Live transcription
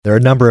There are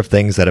a number of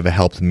things that have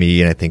helped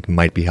me and I think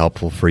might be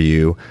helpful for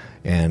you.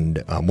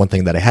 And one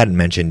thing that I hadn't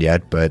mentioned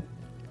yet, but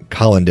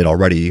Colin did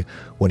already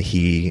when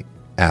he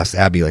asked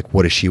Abby, like,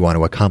 what does she want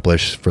to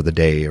accomplish for the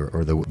day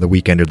or the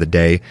weekend or the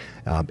day?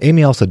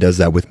 Amy also does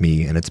that with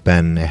me, and it's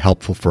been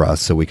helpful for us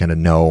so we kind of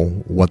know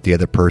what the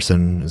other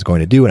person is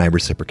going to do, and I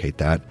reciprocate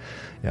that.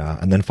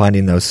 And then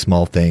finding those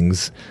small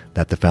things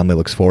that the family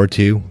looks forward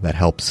to that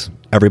helps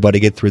everybody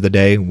get through the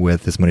day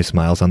with as many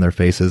smiles on their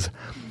faces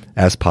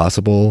as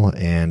possible,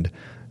 and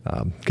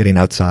getting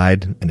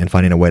outside and then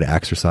finding a way to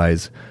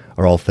exercise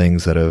are all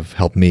things that have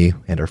helped me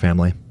and our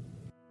family.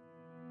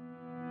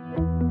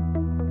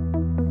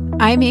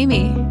 I'm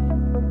Amy.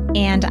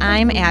 And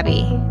I'm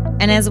Abby.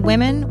 And as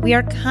women, we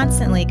are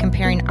constantly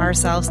comparing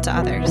ourselves to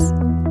others.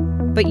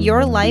 But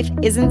your life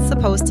isn't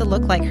supposed to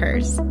look like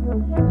hers.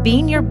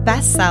 Being your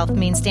best self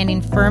means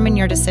standing firm in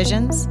your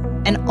decisions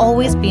and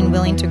always being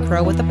willing to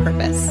grow with a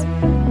purpose.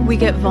 We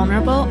get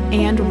vulnerable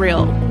and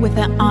real with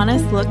an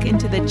honest look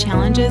into the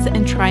challenges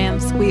and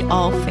triumphs we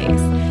all face.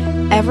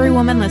 Every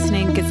woman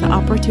listening gets the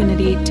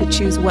opportunity to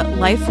choose what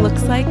life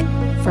looks like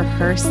for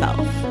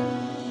herself.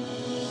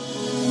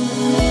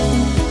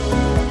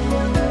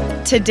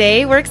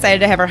 Today, we're excited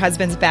to have our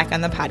husbands back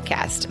on the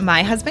podcast.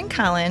 My husband,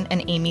 Colin,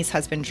 and Amy's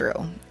husband, Drew.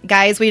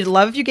 Guys, we'd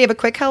love if you gave a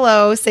quick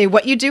hello, say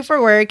what you do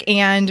for work,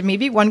 and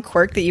maybe one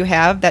quirk that you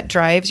have that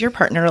drives your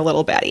partner a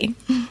little batty.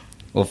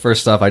 Well,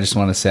 first off, I just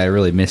want to say I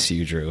really miss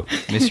you, Drew.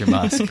 Miss your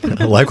musk.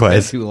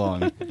 Likewise. Too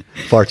long.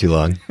 Far too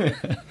long.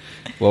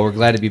 Well, we're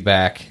glad to be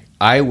back.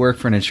 I work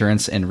for an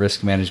insurance and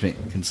risk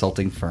management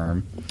consulting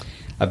firm.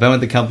 I've been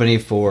with the company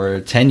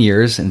for 10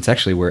 years, and it's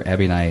actually where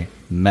Abby and I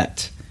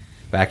met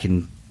back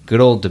in good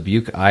old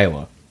Dubuque,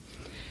 Iowa.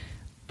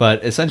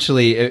 But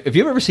essentially, if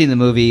you've ever seen the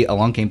movie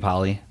Along Came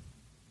Polly?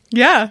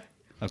 Yeah.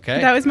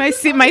 Okay. That was my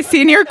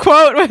senior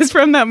quote was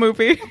from that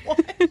movie.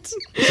 What?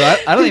 So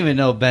I don't even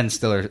know Ben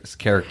Stiller's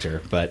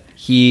character, but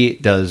he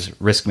does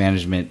risk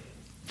management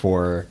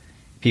for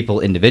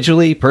people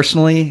individually,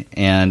 personally,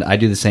 and I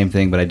do the same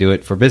thing, but I do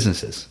it for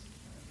businesses.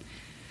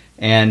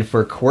 And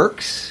for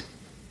quirks,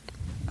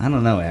 I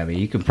don't know, Abby.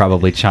 You can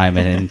probably chime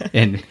in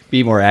and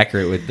be more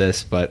accurate with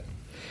this, but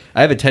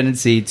I have a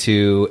tendency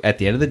to, at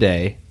the end of the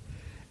day,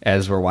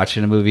 as we're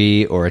watching a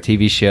movie or a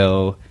TV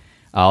show,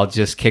 I'll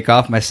just kick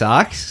off my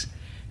socks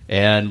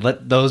and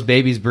let those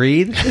babies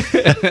breathe.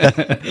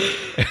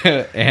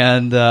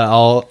 And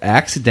I'll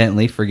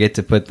accidentally forget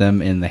to put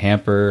them in the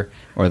hamper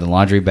or the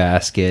laundry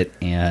basket.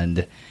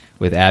 And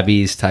with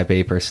Abby's type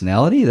A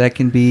personality, that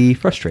can be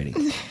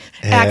frustrating.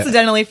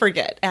 Accidentally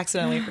forget.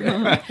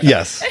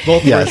 Yes.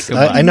 Both yes. words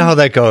combined. I know how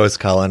that goes,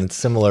 Colin. It's a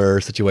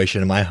similar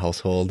situation in my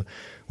household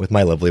with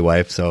my lovely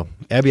wife. So,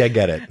 Abby, I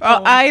get it.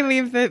 Well, I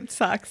leave the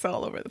socks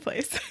all over the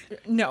place.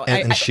 No,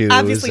 And shoes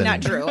obviously and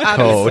not Drew.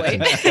 coat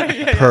Obviously.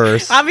 and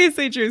purse.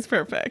 Obviously, Drew's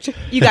perfect.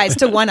 You guys,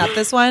 to one up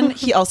this one,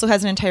 he also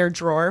has an entire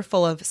drawer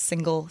full of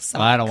single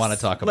socks. I don't want to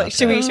talk about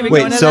Should that. we go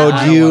Wait, into so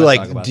that? do you I don't wanna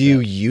talk about do you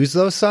that. use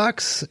those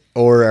socks,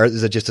 or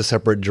is it just a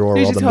separate drawer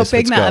You're while just the hoping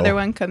misfits the go? other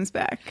one comes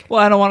back. Well,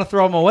 I don't want to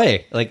throw them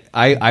away. Like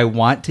I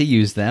want to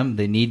use them.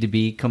 They need to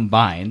be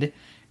combined,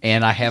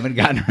 and I haven't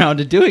gotten around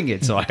to doing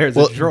it. So there's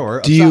a drawer.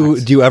 Of do you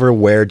socks. do you ever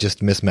wear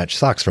just mismatched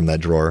socks from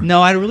that drawer?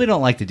 No, I really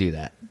don't like to do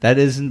that. That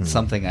isn't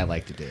something I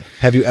like to do.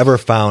 Have you ever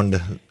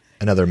found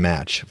another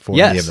match for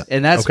any of Yes, them?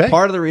 and that's Okay.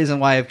 part of the reason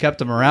why I've kept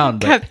them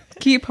around. But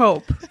Keep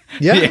hope.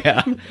 Yeah.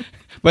 yeah,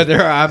 but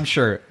there are, I'm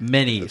sure,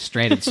 many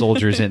stranded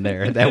soldiers in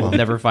there that will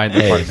never find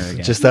their partner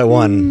again. Just that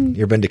one.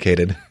 You're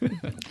vindicated.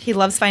 He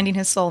loves finding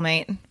his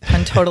soulmate.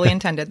 Pun totally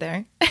intended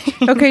there.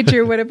 Okay,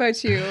 Drew, what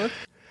about you?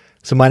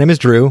 So my name is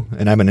Drew,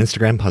 and I'm an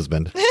Instagram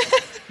husband.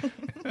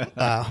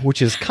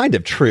 Which is kind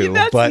of true,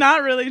 That's but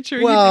not really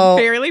true. well-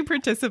 he barely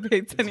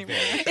participates anymore.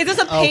 Is this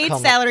a paid come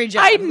on. salary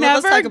job? I Let's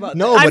never talk about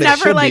No, I'm but it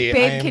never should like, be.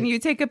 babe, can you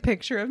take a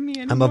picture of me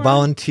anymore? I'm a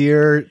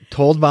voluntold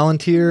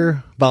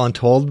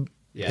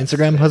Yes.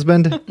 Instagram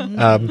husband.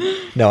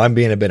 No, I'm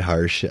being a bit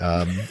harsh.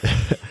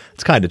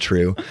 It's kind of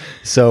true.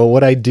 So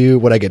what I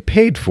get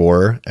paid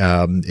for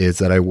is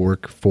that I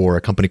work for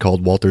a company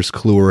called Wolters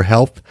Kluwer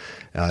Health.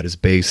 It is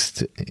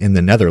based in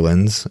the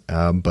Netherlands,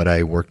 but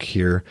I work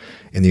here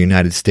in the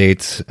United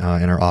States in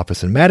our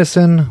office in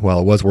Madison. Well,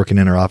 I was working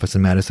in our office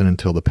in Madison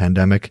until the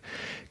pandemic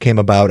came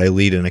about. I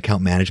lead an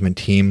account management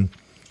team.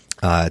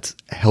 It's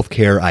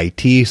healthcare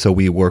IT, so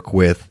we work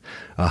with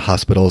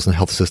hospitals and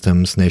health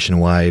systems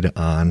nationwide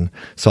on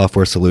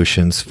software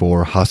solutions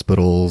for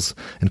hospitals,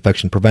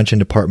 infection prevention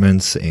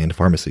departments, and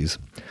pharmacies.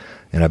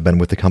 And I've been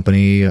with the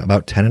company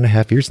about 10 and a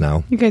half years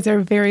now. You guys are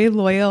very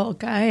loyal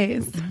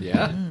guys.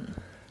 Yeah.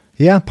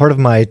 Yeah, part of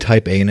my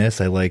type A-ness,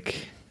 I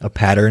like a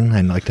pattern. I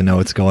like to know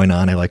what's going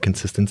on. I like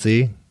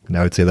consistency. And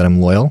I would say that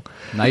I'm loyal.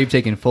 Now you've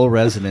taken full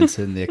residence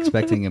in the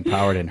Expecting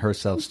Empowered and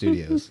Herself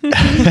studios.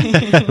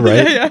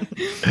 Right?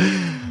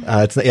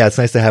 It's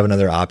nice to have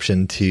another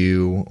option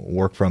to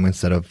work from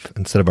instead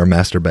of our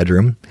master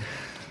bedroom.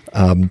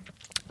 And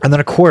then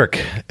a quirk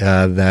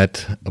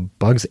that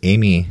bugs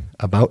Amy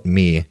about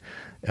me.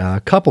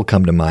 A couple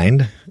come to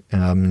mind.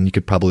 And you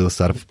could probably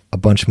list out a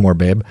bunch more,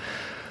 babe.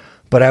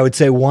 But I would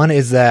say one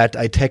is that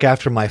I take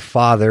after my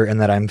father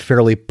and that I'm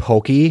fairly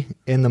pokey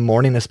in the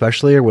morning,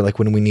 especially, or like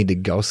when we need to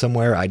go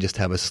somewhere. I just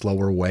have a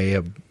slower way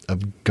of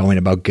going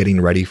about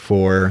getting ready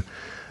for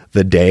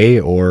the day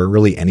or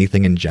really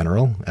anything in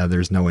general.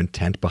 There's no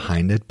intent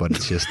behind it, but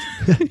it's just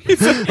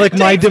like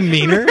my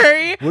demeanor.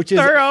 Very which is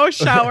thorough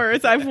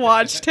showers. I've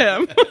watched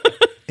him.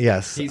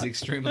 Yes. He's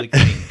extremely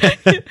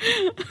clean.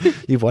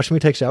 You've watched me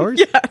take showers?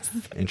 Yes.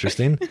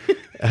 Interesting.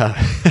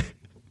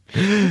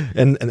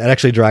 And that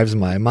actually drives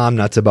my mom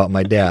nuts about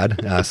my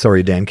dad.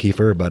 Sorry, Dan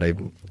Kiefer, but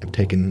I've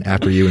taken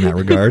after you in that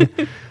regard.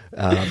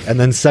 And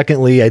then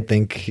secondly, I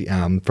think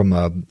from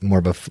a more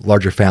of a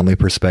larger family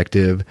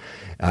perspective,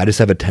 I just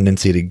have a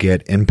tendency to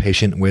get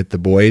impatient with the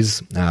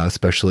boys,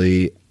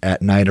 especially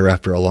at night or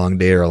after a long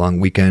day or a long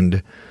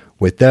weekend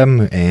with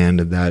them. And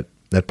that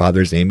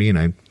bothers Amy, and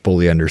I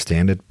fully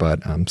understand it,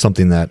 but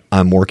something that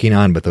I'm working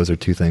on. But those are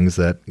two things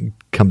that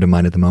come to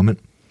mind at the moment.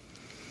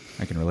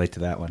 I can relate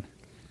to that one.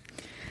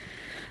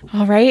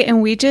 All right.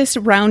 And we just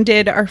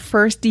rounded our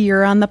first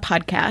year on the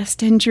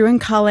podcast, and Drew and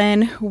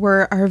Colin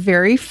were our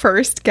very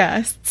first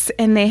guests,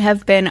 and they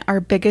have been our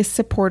biggest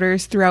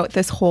supporters throughout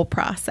this whole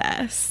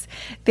process.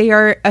 They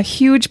are a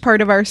huge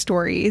part of our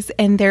stories,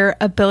 and their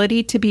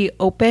ability to be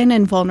open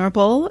and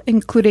vulnerable,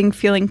 including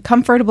feeling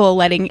comfortable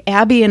letting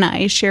Abby and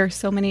I share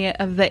so many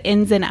of the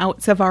ins and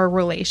outs of our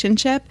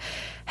relationship,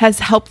 has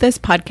helped this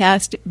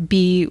podcast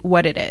be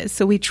what it is.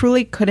 So we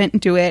truly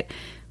couldn't do it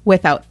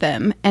without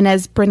them. And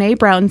as Brene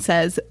Brown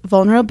says,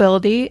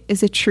 vulnerability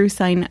is a true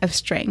sign of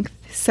strength.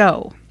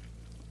 So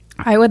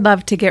I would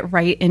love to get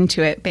right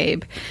into it,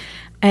 babe.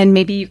 And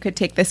maybe you could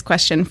take this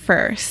question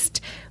first.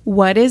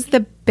 What is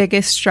the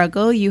biggest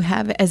struggle you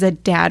have as a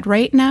dad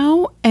right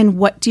now? And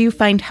what do you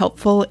find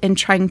helpful in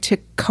trying to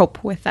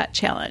cope with that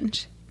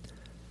challenge?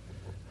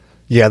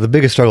 Yeah, the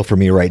biggest struggle for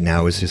me right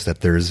now is just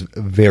that there's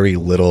very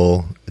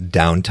little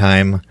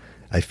downtime.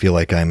 I feel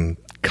like I'm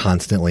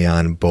constantly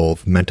on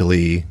both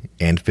mentally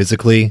and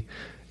physically.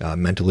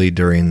 Mentally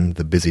during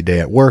the busy day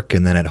at work,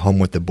 and then at home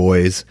with the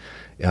boys.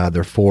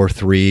 They're 4,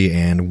 3,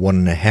 and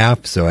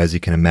 1.5. So as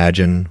you can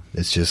imagine,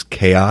 it's just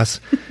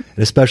chaos. And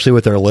especially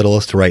with our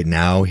littlest right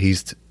now,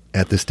 he's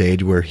at the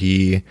stage where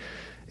he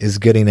is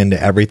getting into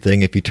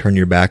everything. If you turn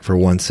your back for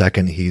 1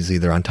 second, he's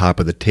either on top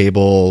of the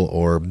table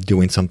or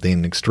doing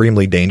something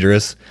extremely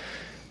dangerous.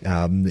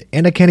 And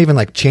I can't even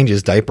change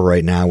his diaper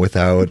right now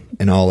without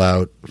an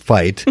all-out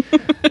fight.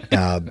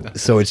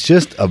 So it's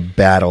just a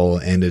battle,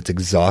 and it's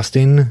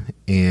exhausting.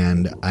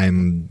 And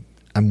I'm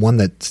one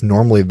that's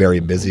normally very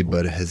busy,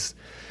 but has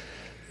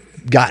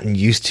gotten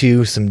used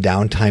to some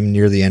downtime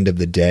near the end of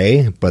the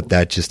day. But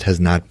that just has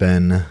not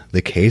been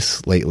the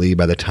case lately.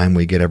 By the time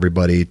we get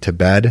everybody to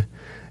bed,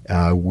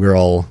 we're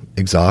all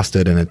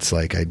exhausted, and it's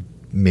like I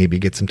maybe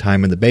get some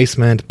time in the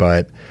basement,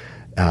 but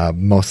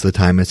most of the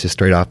time it's just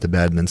straight off the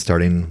bed and then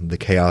starting the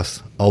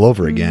chaos all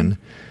over again.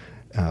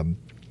 And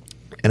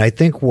I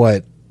think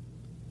what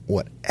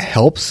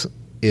helps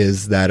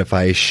is that if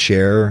I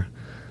share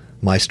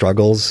my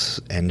struggles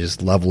and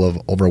just level of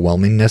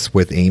overwhelmingness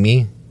with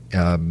Amy,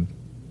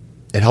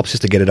 it helps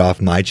just to get it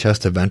off my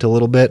chest to vent a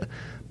little bit,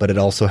 but it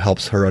also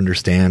helps her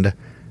understand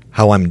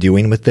how I'm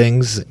doing with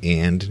things.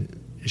 And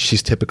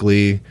she's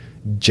typically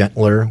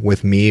gentler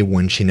with me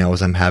when she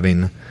knows I'm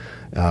having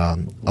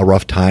a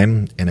rough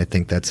time, and I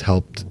think that's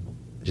helped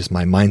just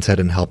my mindset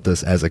and helped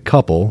us as a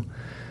couple.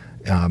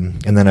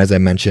 And then, as I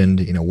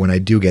mentioned, when I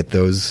do get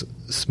those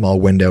small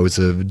windows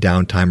of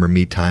downtime or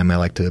me time, I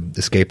like to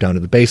escape down to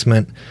the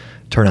basement,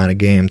 turn on a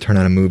game, turn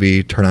on a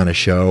movie, turn on a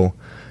show,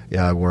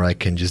 where I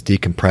can just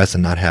decompress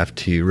and not have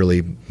to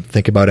really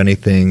think about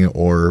anything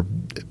or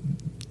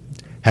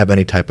have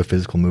any type of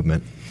physical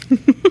movement.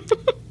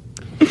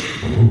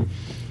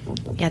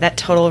 Yeah, that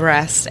total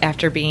rest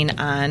after being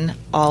on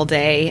all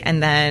day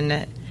and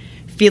then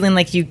feeling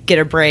like you get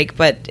a break,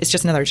 but it's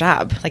just another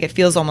job. Like it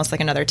feels almost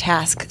like another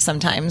task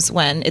sometimes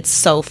when it's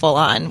so full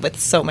on with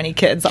so many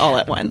kids all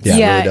at once. Yeah,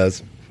 it really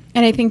does.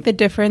 And I think the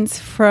difference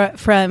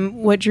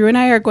from what Drew and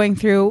I are going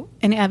through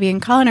and Abby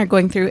and Colin are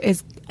going through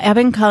is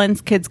Abby and Colin's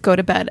kids go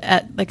to bed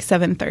at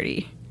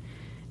 7:30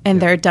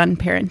 and they're done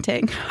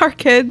parenting. Our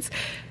kids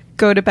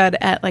go to bed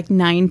at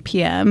 9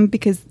 p.m.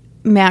 because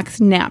Max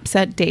naps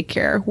at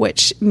daycare,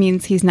 which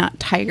means he's not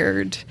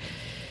tired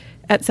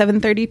at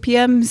 7:30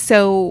 p.m.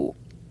 So,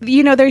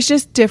 there's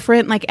just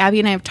different, Abby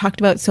and I have talked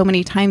about so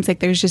many times,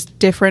 there's just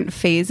different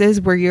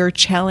phases where your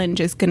challenge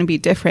is going to be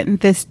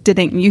different. This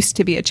didn't used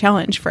to be a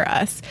challenge for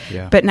us,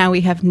 but now we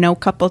have no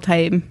couple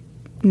time,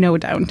 no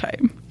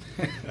downtime.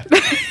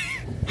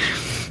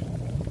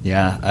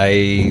 Yeah,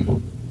 I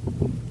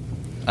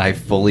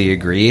fully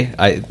agree.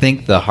 I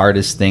think the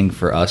hardest thing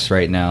for us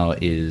right now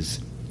is,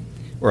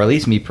 or at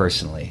least me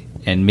personally,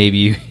 and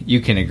maybe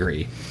you can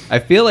agree, I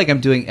feel like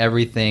I'm doing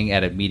everything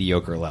at a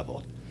mediocre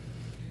level.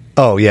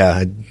 Oh, yeah,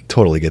 I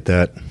totally get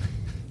that.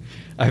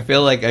 I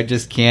feel like I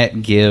just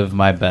can't give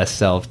my best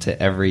self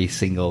to every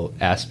single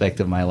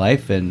aspect of my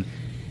life, and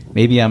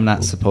maybe I'm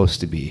not supposed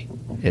to be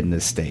in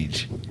this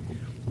stage.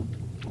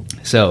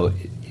 So,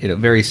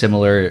 very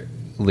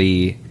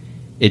similarly,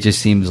 it just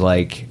seems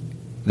like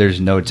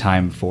there's no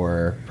time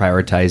for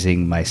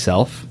prioritizing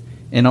myself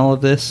in all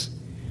of this.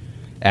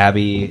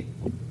 Abby,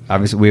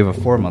 obviously, we have a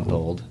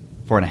 4-month-old,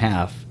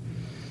 4.5,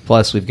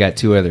 plus we've got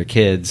 2 other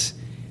kids.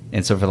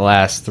 And so for the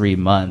last 3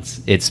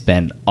 months, it's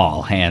been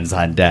all hands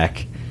on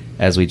deck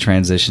as we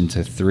transition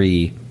to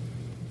 3.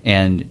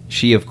 And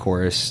she, of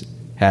course,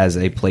 has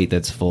a plate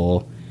that's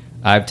full.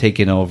 I've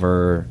taken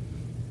over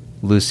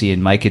Lucy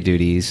and Micah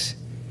duties,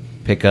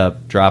 pick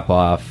up, drop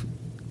off,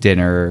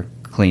 dinner,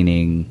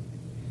 cleaning,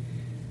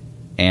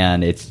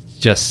 and it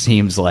just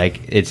seems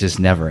like it's just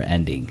never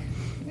ending.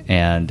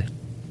 And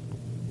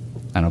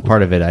I don't know,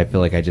 part of it, I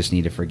feel like I just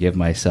need to forgive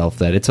myself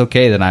that it's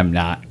okay that I'm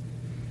not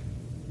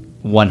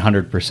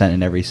 100%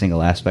 in every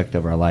single aspect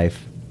of our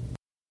life.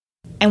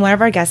 And one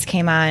of our guests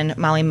came on,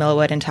 Molly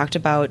Millwood, and talked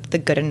about the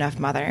good enough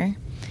mother.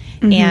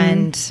 Mm-hmm.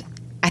 And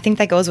I think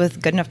that goes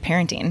with good enough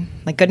parenting,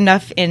 like good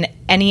enough in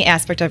any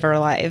aspect of our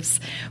lives,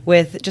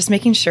 with just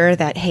making sure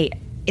that, hey,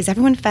 is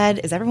everyone fed?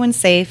 Is everyone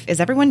safe? Is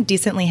everyone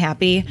decently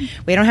happy?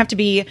 We don't have to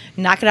be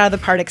knocking out of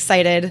the park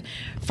excited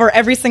for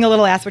every single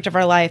little aspect of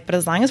our life. But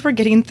as long as we're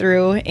getting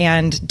through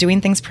and doing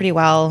things pretty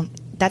well,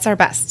 that's our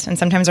best. And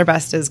sometimes our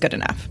best is good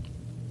enough.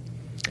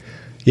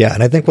 Yeah,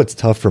 and I think what's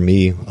tough for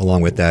me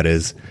along with that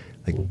is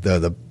like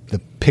the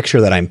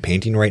picture that I'm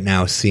painting right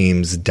now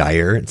seems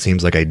dire. It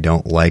seems like I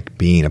don't like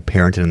being a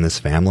parent in this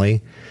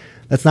family.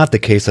 That's not the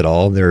case at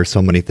all. There are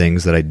so many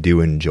things that I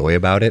do enjoy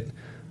about it.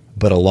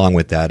 But along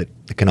with that,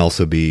 it can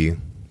also be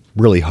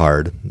really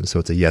hard. So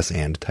it's a yes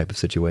and type of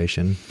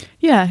situation.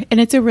 Yeah, and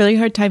it's a really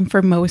hard time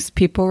for most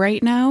people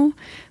right now.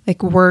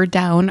 Like, we're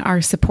down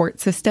our support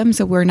system,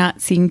 so we're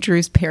not seeing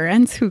Drew's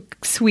parents who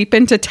sweep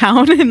into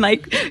town and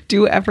like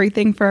do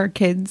everything for our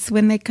kids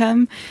when they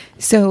come.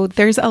 So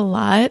there's a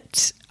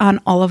lot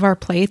on all of our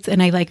plates,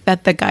 and I like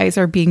that the guys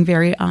are being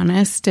very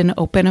honest and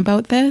open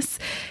about this,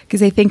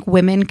 because I think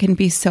women can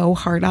be so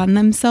hard on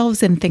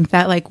themselves and think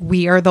that like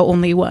we are the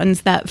only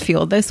ones that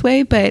feel this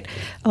way, but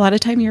a lot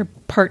of time your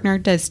partner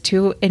does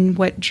too. And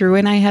what Drew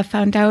and I have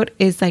found out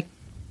is like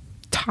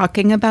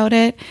talking about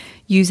it,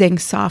 using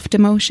soft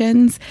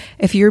emotions.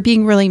 If you're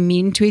being really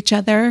mean to each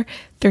other,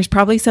 there's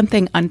probably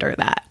something under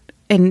that.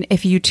 And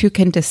if you two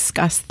can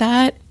discuss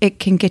that, it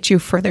can get you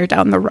further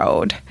down the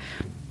road.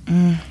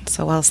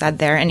 So well said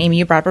there. And Amy,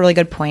 you brought up a really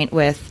good point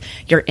with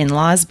your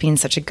in-laws being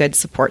such a good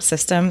support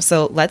system.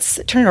 So let's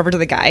turn it over to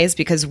the guys,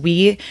 because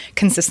we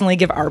consistently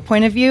give our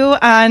point of view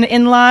on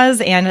in-laws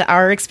and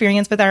our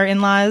experience with our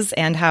in-laws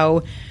and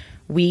how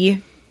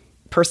we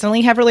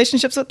personally have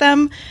relationships with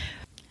them.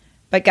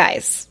 But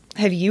guys,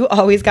 have you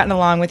always gotten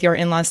along with your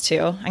in-laws too?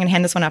 I'm going to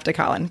hand this one off to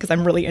Colin because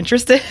I'm really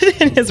interested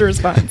in his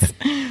response.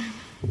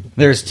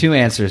 There's 2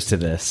 answers to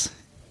this.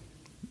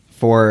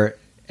 For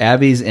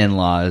Abby's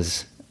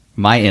in-laws,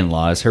 my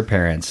in-laws, her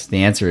parents,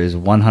 the answer is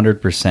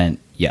 100%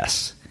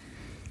 yes.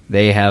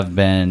 They have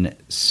been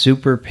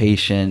super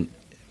patient,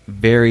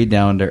 very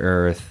down to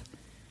earth,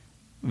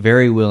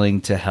 very willing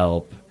to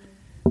help.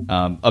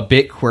 A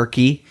bit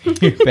quirky.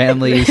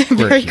 Family is quirky.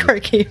 Very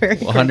quirky. Very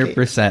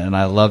 100%, and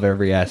I love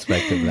every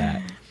aspect of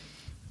that.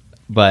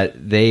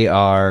 But they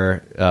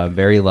are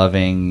very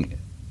loving,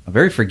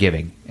 very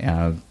forgiving.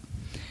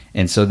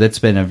 And so that's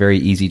been a very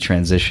easy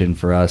transition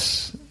for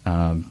us,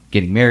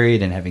 getting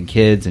married and having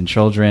kids and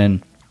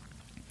children.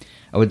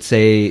 I would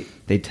say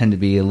they tend to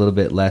be a little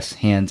bit less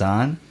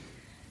hands-on.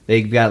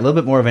 They've got a little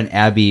bit more of an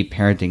Abby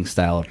parenting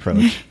style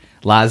approach.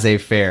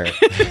 Laissez-faire.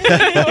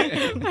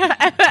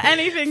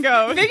 Anything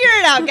goes. Figure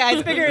it out,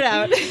 guys. Figure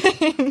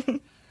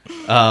it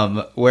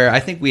out. Where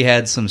I think we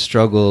had some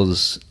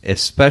struggles,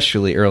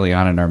 especially early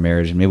on in our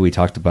marriage, and maybe we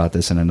talked about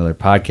this in another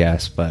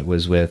podcast, but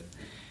was with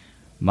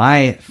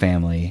my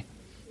family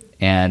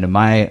and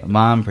my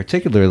mom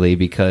particularly,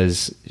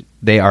 because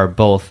they are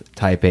both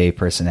type A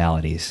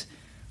personalities.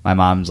 My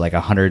mom's like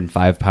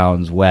 105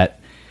 pounds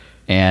wet,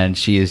 and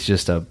she is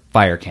just a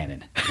fire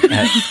cannon.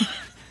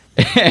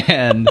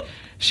 And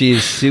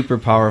she's super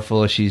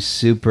powerful. She's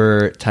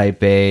super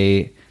type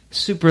A,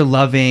 super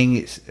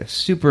loving,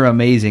 super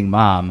amazing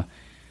mom.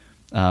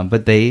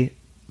 But they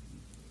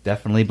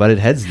definitely butted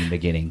heads in the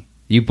beginning.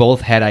 You both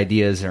had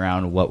ideas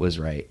around what was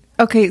right.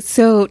 Okay,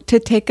 so to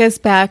take us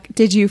back,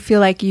 did you feel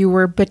like you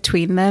were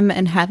between them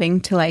and having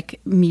to like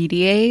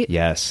mediate?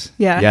 Yes.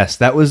 Yeah. Yes,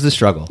 that was the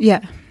struggle.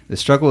 Yeah. The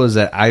struggle is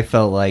that I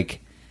felt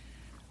like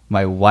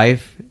my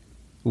wife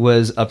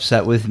was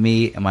upset with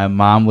me and my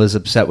mom was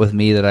upset with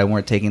me that I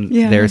weren't taking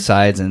their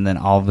sides, and then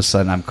all of a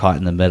sudden I'm caught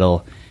in the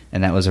middle,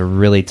 and that was a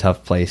really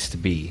tough place to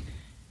be.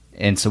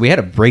 And so we had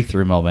a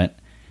breakthrough moment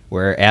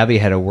where Abby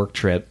had a work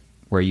trip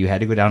where you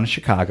had to go down to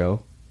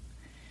Chicago,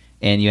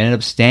 and you ended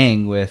up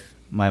staying with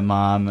my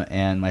mom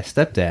and my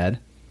stepdad,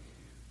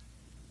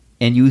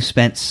 and you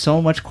spent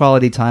so much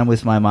quality time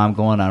with my mom,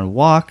 going on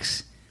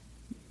walks,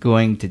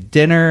 going to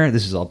dinner.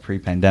 This is all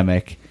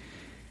pre-pandemic.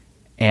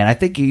 And I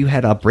think you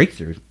had a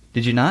breakthrough.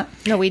 Did you not?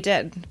 No, we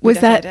did. Was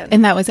that,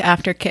 and that was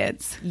after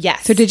kids?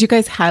 Yes. So did you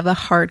guys have a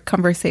hard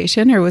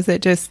conversation, or was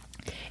it just?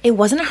 It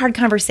wasn't a hard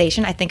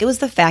conversation. I think it was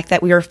the fact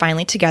that we were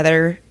finally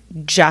together,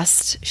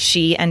 just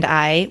she and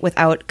I,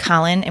 without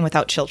Colin and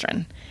without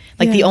children.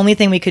 Like the only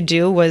thing we could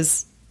do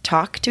was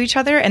talk to each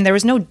other, and there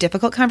was no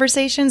difficult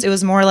conversations. It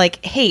was more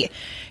like, hey,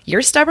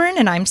 you're stubborn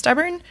and I'm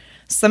stubborn.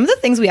 Some of the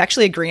things we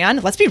actually agree on,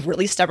 let's be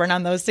really stubborn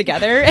on those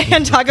together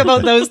and talk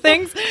about those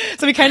things.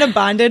 So we kind of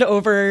bonded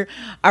over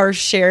our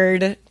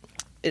shared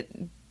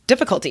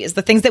difficulties,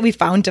 the things that we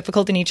found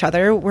difficult in each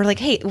other. We're like,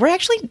 hey, we're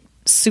actually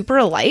super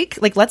alike.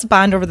 Like, let's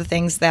bond over the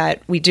things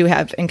that we do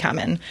have in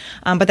common.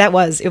 But it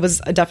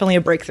was definitely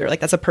a breakthrough. Like,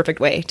 that's a perfect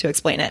way to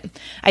explain it.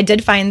 I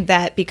did find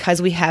that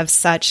because we have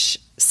such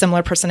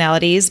similar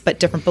personalities but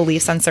different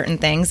beliefs on certain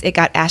things, it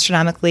got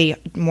astronomically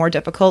more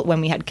difficult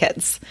when we had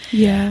kids.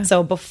 Yeah.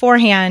 So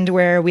beforehand,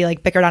 where we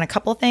like bickered on a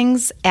couple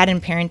things, add in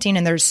parenting,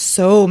 and there's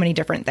so many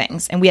different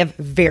things, and we have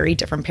very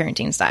different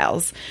parenting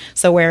styles.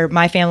 So where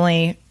my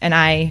family and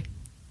I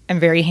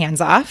am very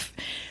hands off,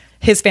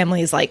 his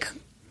family is like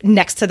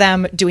next to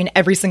them doing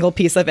every single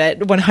piece of it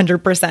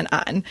 100%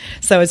 on.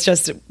 So it's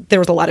just, there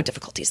was a lot of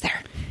difficulties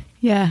there.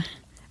 Yeah.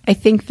 I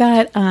think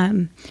that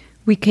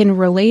we can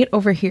relate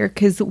over here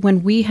because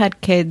when we had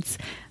kids,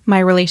 my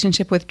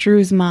relationship with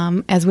Drew's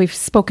mom, as we've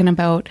spoken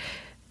about,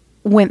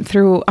 went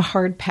through a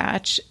hard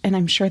patch. And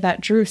I'm sure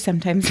that Drew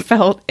sometimes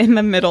felt in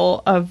the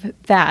middle of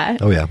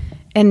that. Oh, yeah.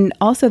 And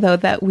also, though,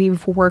 that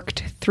we've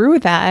worked through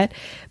that,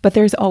 but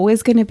there's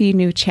always going to be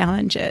new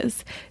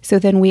challenges. So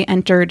then we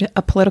entered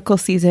a political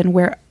season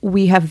where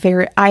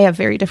I have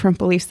very different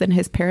beliefs than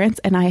his parents.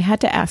 And I had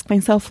to ask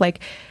myself,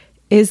 like,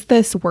 is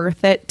this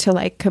worth it to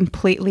like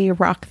completely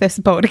rock this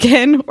boat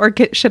again? Or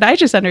should I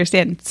just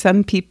understand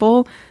some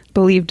people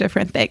believe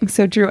different things?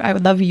 So Drew, I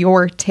would love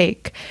your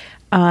take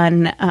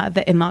on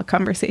the in-law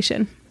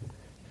conversation.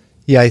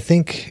 Yeah, I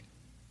think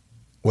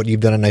what you've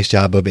done a nice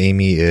job of,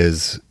 Amy,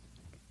 is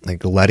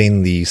like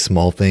letting the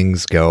small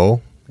things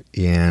go.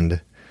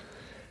 And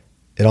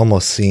it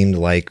almost seemed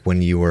like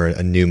when you were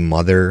a new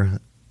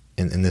mother,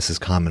 and this is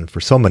common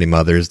for so many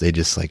mothers, they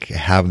just like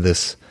have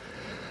this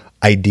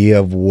idea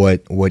of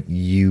what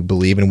you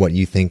believe and what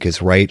you think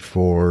is right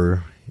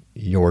for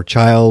your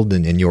child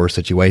and in your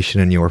situation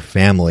and your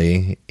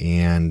family,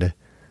 and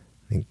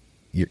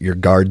your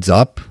guard's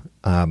up,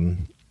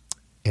 and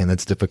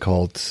that's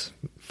difficult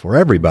for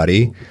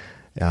everybody,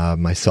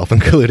 myself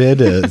included,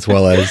 as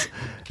well as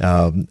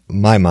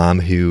my mom,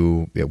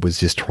 who was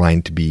just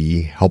trying to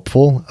be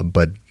helpful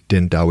but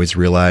didn't always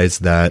realize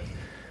that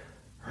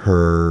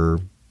her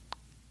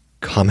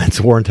comments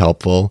weren't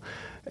helpful.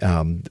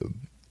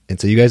 And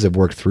so you guys have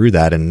worked through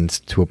that, and it's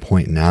to a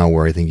point now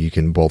where I think you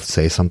can both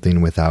say something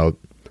without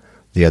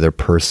the other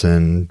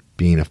person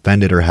being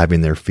offended or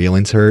having their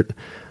feelings hurt.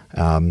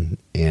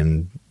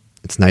 And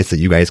it's nice that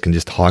you guys can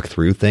just talk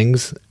through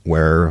things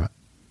where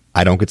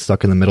I don't get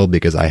stuck in the middle,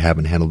 because I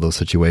haven't handled those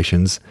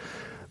situations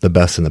the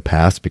best in the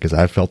past, because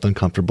I've felt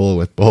uncomfortable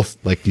with both,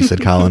 like you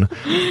said, Colin,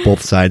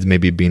 both sides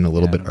maybe being a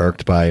little bit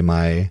irked by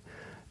my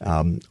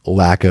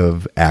lack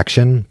of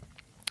action.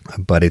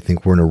 But I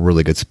think we're in a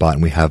really good spot,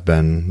 and we have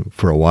been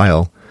for a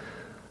while.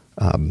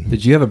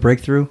 Did you have a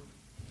breakthrough?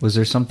 Was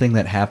there something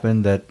that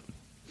happened that...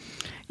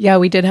 Yeah,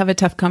 we did have a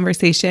tough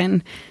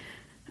conversation.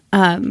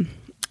 And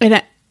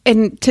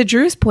to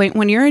Drew's point,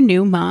 when you're a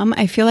new mom,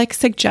 I feel like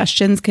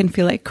suggestions can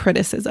feel like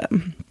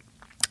criticism.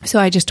 So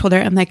I just told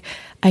her, I'm like,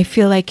 I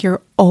feel like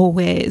you're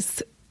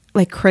always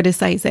like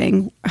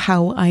criticizing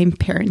how I'm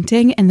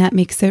parenting, and that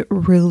makes it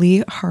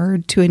really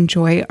hard to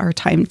enjoy our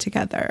time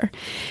together.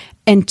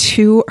 And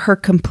to her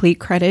complete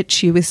credit,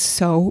 she was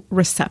so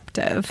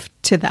receptive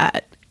to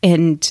that.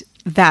 And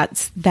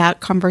that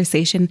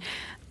conversation,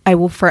 I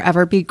will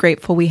forever be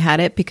grateful we had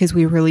it, because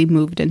we really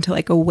moved into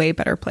like a way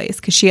better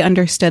place, because she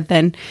understood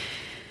then.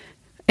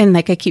 And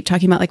like I keep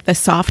talking about, like the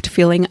soft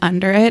feeling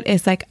under it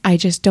is like, I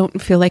just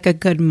don't feel like a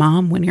good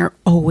mom when you're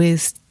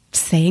always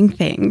saying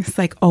things,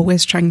 like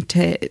always trying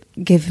to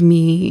give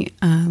me,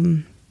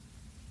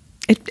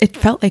 it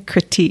felt like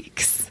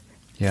critiques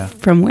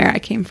from where I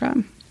came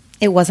from.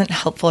 It wasn't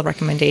helpful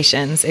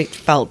recommendations. It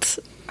felt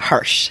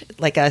harsh,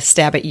 like a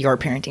stab at your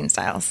parenting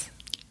styles.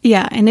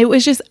 Yeah. And it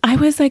was just, I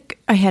was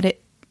like, I had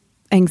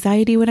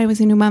anxiety when I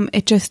was a new mom.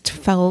 It just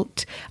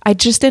felt, I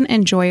just didn't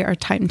enjoy our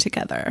time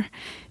together,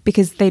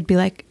 because they'd be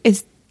like,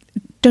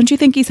 don't you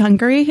think he's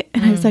hungry?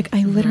 And I was like,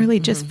 I literally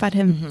just fed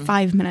him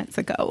 5 minutes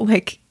ago.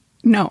 Like,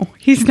 no,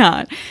 he's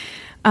not.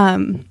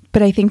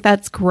 But I think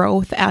that's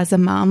growth as a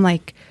mom.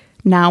 Like,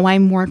 now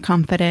I'm more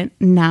confident.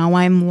 Now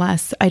I'm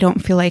less, I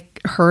don't feel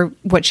like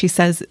what she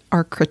says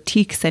are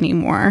critiques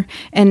anymore.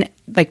 And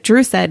like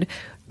Drew said,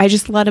 I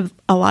just let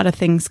a lot of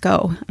things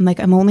go. I'm like,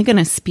 I'm only going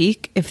to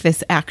speak if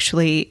this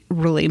actually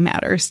really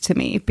matters to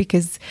me,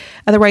 because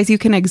otherwise you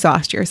can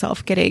exhaust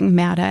yourself getting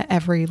mad at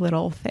every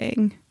little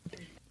thing.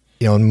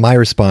 You know, in my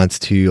response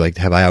to like,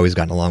 have I always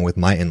gotten along with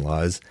my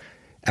in-laws?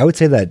 I would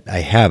say that I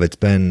have. It's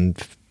been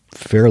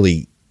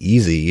fairly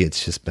easy.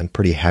 It's just been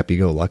pretty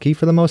happy-go-lucky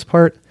for the most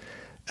part.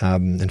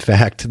 In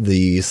fact,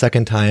 the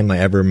second time I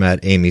ever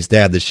met Amy's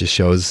dad, this just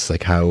shows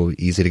like how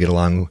easy to get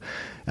along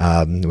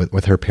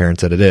with her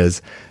parents that it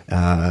is.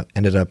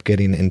 Ended up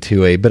getting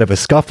into a bit of a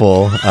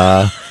scuffle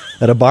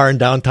at a bar in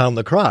downtown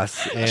La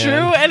Crosse. And Drew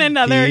and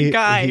another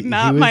guy,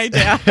 not my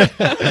dad.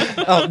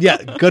 Oh yeah,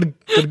 good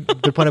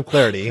point of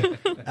clarity.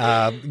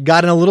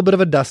 Got in a little bit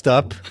of a dust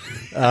up.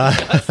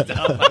 I've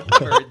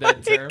heard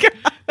that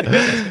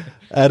term.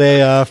 At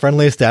a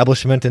friendly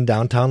establishment in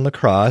downtown La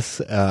Crosse,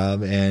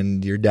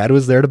 and your dad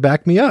was there to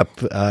back me up.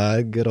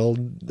 Good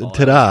old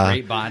ta-da.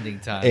 Great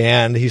bonding time.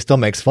 And he still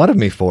makes fun of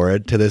me for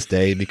it to this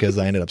day because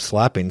I ended up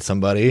slapping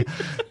somebody.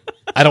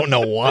 I don't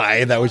know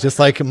why. That was just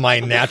like my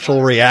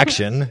natural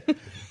reaction.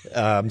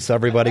 So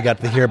everybody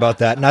got to hear about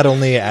that, not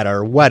only at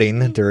our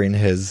wedding during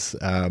his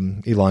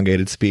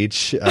elongated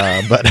speech,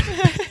 but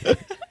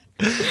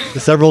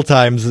several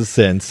times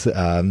since.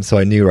 So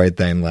I knew right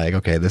then, like,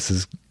 okay, this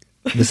is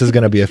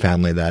going to be a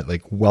family that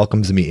like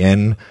welcomes me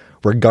in,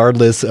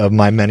 regardless of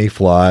my many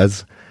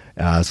flaws.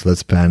 So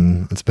it's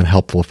been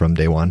helpful from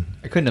day one.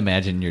 I couldn't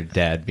imagine your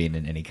dad being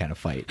in any kind of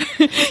fight.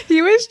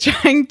 He was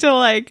trying to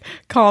like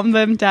calm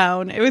them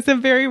down. It was a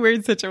very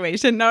weird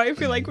situation. Now I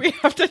feel like we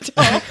have to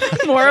tell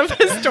more of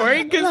the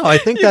story. No, I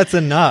think that's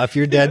enough.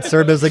 Your dad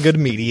served as a good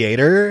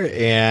mediator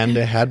and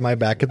had my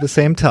back at the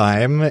same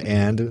time,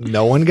 and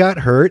no one got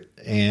hurt.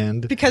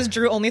 And because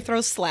Drew only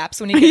throws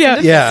slaps when he gets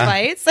into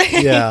fist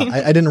fights. Yeah,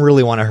 I didn't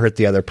really want to hurt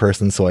the other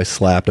person, so I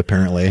slapped,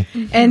 apparently.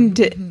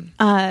 And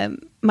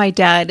my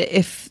dad,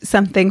 if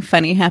something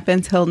funny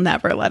happens, he'll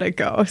never let it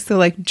go. So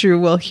like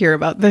Drew will hear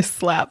about this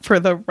slap for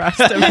the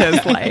rest of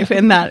his life,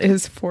 and that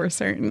is for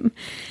certain.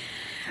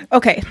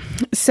 Okay,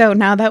 so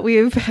now that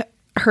we've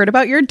heard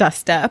about your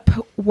dust up,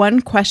 one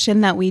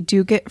question that we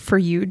do get for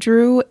you,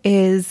 Drew,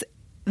 is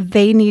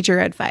they need your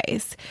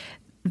advice.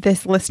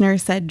 This listener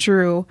said,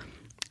 Drew,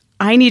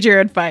 I need your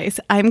advice.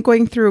 I'm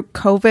going through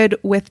COVID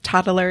with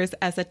toddlers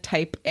as a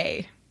type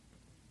A.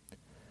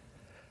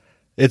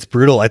 It's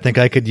brutal. I think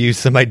I could use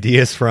some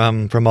ideas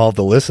from all of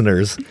the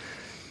listeners.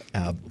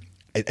 I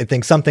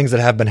think some things that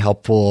have been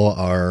helpful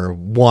are,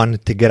 one,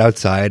 to get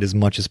outside as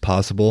much as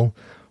possible,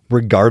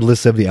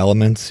 regardless of the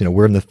elements. You know,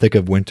 we're in the thick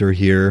of winter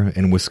here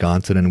in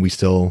Wisconsin, and we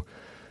still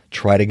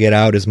try to get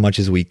out as much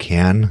as we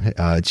can.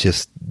 It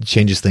just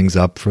changes things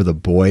up for the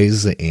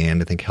boys,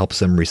 and I think helps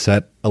them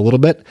reset a little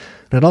bit.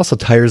 And it also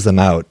tires them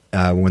out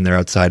when they're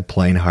outside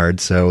playing hard,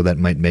 so that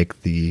might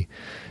make the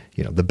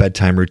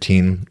bedtime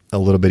routine a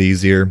little bit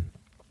easier.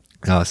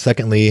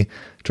 Secondly,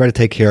 try to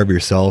take care of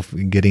yourself,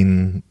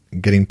 getting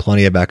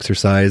plenty of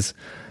exercise,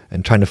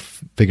 and trying to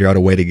figure out a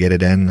way to get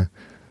it in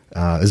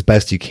as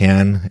best you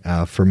can.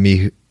 For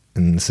me,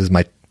 and this is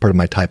part of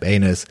my type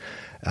A-ness,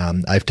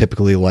 I've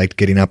typically liked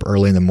getting up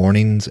early in the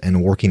mornings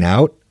and working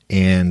out,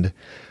 and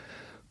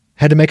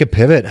had to make a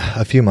pivot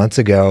a few months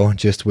ago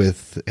just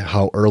with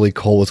how early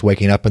Cole was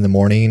waking up in the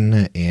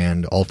morning,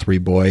 and all three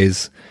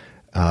boys,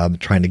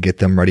 trying to get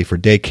them ready for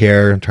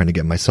daycare, trying to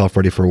get myself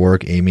ready for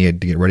work. Amy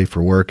had to get ready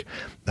for work.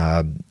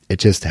 It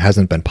just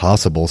hasn't been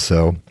possible.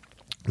 So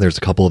there's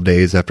a couple of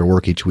days after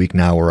work each week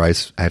now where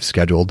I've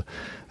scheduled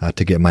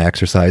to get my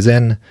exercise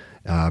in.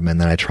 And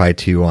then I try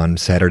to on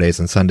Saturdays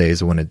and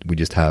Sundays when we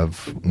just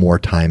have more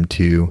time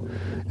to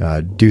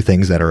do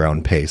things at our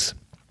own pace.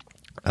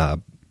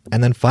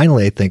 And then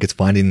finally, I think it's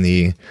finding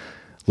the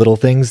little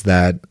things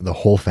that the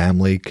whole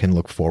family can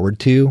look forward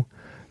to,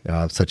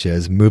 such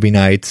as movie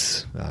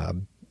nights,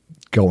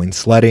 going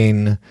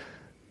sledding,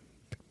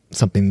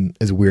 something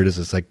as weird as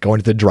it's like going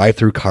to the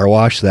drive-through car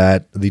wash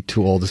that the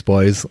two oldest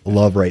boys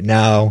love right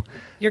now.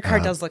 Your car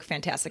does look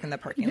fantastic in the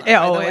parking lot. It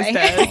always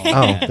does.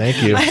 Oh,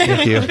 thank you.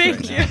 Thank you.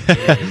 Thank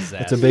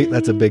you.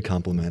 That's a big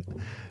compliment.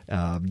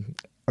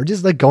 Or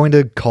just like going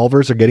to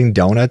Culver's or getting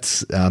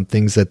donuts,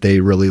 things that they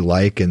really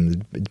like,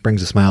 and it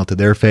brings a smile to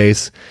their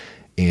face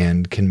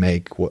and can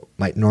make what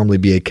might normally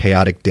be a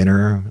chaotic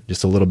dinner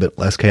just a little bit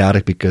less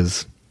chaotic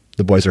because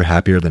the boys are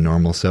happier than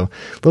normal. So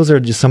those are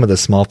just some of the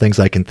small things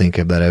I can think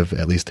of that have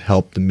at least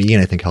helped me,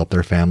 and I think helped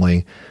their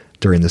family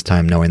during this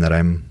time, knowing that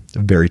I'm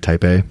very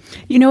type A.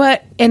 You know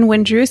what? And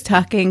when Drew's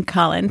talking,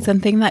 Colin,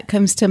 something that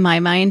comes to my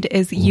mind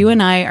is you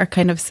and I are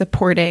kind of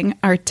supporting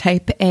our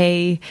type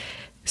A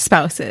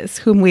spouses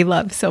whom we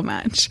love so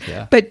much.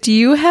 Yeah. But do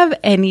you have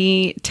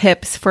any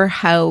tips for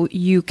how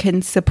you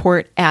can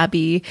support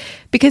Abby?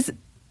 Because,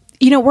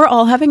 we're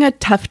all having a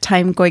tough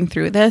time going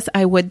through this.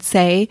 I would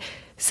say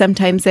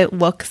sometimes it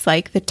looks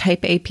like the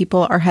type A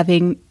people are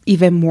having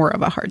even more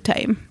of a hard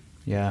time.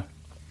 Yeah.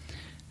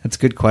 That's a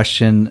good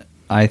question.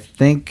 I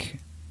think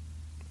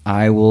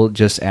I will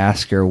just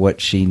ask her what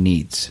she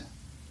needs,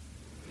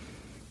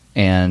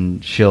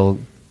 and she'll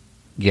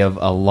give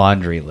a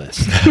laundry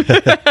list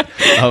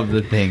of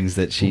the things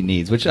that she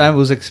needs, which I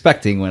was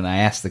expecting when I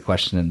asked the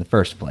question in the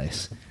first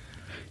place.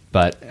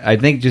 But I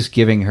think just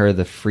giving her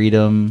the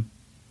freedom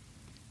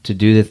to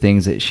do the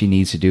things that she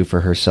needs to do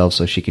for herself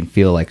so she can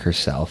feel like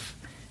herself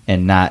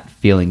and not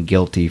feeling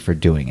guilty for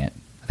doing it.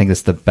 I think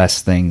that's the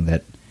best thing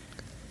that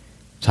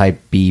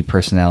type B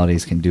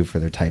personalities can do for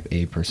their type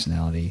A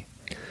personality.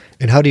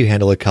 And how do you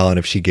handle it, Colin,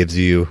 if she gives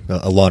you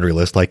a laundry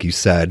list, like you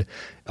said?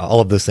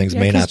 All of those things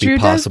may not be Drew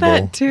possible.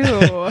 Does that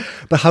too.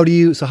 But how do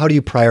you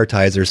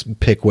prioritize or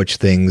pick which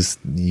things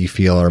you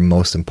feel are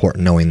most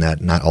important, knowing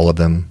that not all of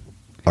them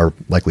are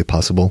likely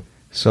possible?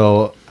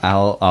 So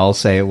I'll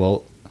say,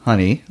 well,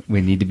 honey,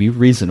 we need to be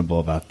reasonable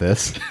about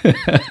this.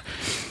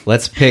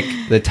 Let's pick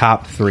the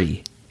top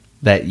 3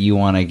 that you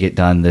want to get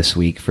done this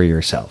week for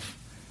yourself.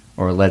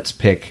 Or let's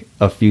pick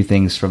a few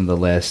things from the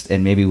list,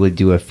 and maybe we'll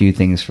do a few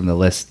things from the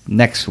list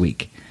next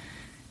week.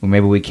 Or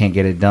maybe we can't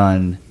get it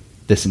done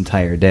this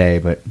entire day,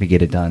 but we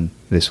get it done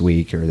this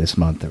week or this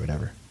month or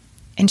whatever.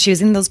 And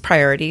choosing those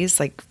priorities,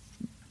 like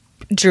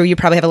Drew, you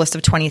probably have a list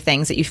of 20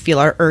 things that you feel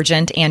are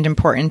urgent and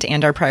important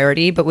and are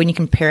priority. But when you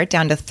compare it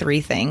down to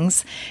 3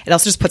 things, it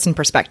also just puts in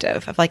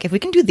perspective of like, if we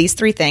can do these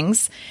 3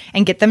 things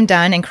and get them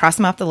done and cross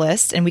them off the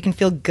list, and we can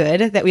feel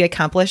good that we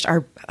accomplished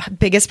our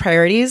biggest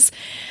priorities,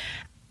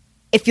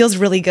 it feels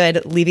really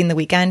good leaving the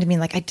weekend. I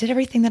mean, like, I did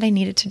everything that I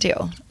needed to do.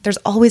 There's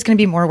always going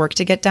to be more work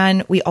to get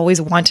done. We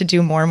always want to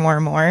do more and more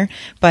and more.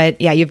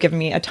 But yeah, you've given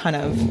me a ton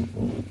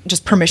of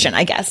just permission,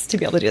 I guess, to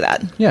be able to do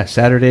that. Yeah,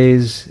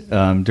 Saturdays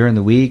during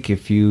the week,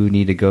 if you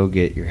need to go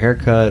get your hair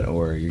cut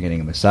or you're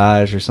getting a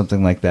massage or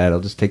something like that,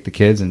 I'll just take the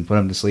kids and put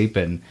them to sleep.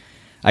 And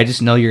I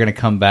just know you're going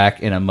to come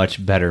back in a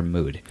much better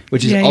mood,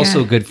 which is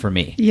also good for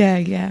me.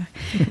 Yeah.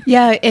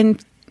 Yeah,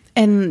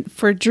 and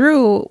for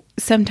Drew,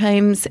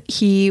 sometimes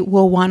he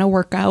will want to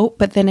work out,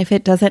 but then if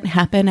it doesn't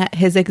happen at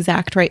his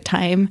exact right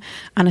time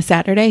on a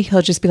Saturday,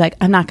 he'll just be like,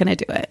 I'm not going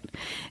to do it.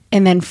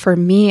 And then for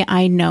me,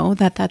 I know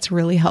that that's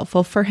really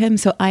helpful for him.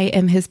 So I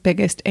am his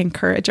biggest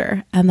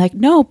encourager. I'm like,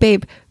 no,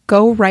 babe,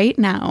 go right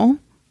now.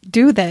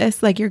 Do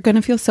this. Like, you're going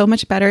to feel so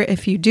much better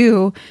if you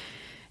do.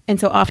 And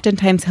so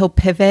oftentimes he'll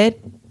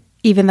pivot,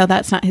 even though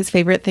that's not his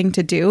favorite thing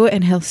to do,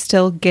 and he'll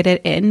still get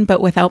it in.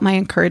 But without my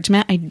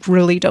encouragement, I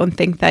really don't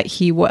think that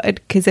he would,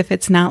 because if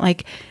it's not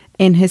like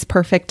in his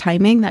perfect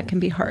timing, that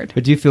can be hard.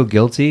 But do you feel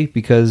guilty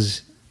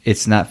because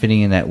it's not fitting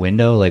in that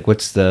window? Like,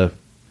 what's the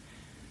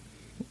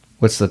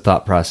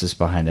thought process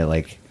behind it?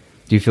 Like,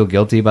 do you feel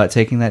guilty about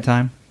taking that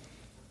time?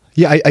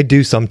 Yeah, I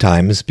do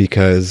sometimes,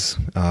 because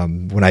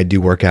when I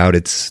do work out,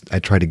 I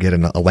try to get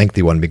a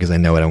lengthy one, because I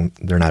know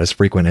they're not as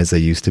frequent as they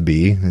used to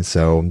be. And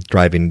so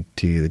driving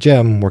to the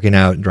gym, working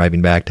out,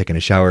 driving back, taking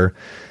a shower,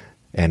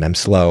 and I'm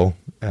slow.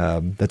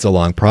 That's a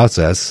long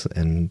process.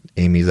 And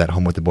Amy's at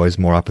home with the boys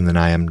more often than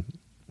I am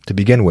to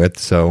begin with.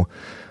 So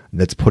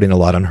that's putting a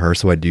lot on her.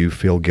 So I do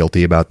feel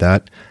guilty about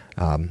that.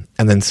 And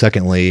then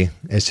secondly,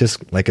 it's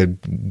just like a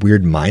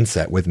weird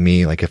mindset with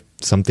me. Like, if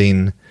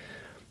something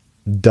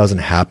doesn't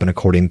happen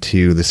according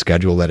to the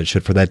schedule that it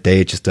should for that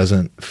day, it just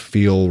doesn't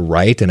feel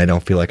right, and I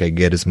don't feel like I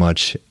get as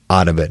much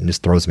out of it, and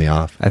just throws me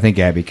off. I think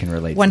Abby can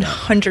relate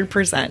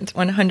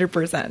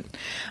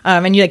 100%.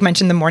 And you like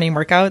mentioned the morning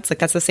workouts, like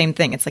that's the same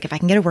thing. It's like, if I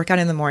can get a workout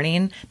in the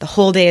morning, the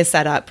whole day is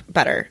set up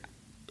better.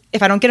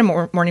 If I don't get a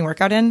morning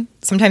workout in,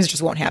 sometimes it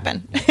just won't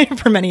happen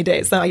for many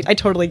days. So I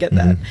totally get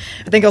that.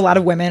 I think a lot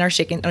of women are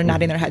shaking or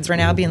nodding their heads right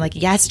now, being like,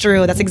 yes,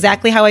 Drew, that's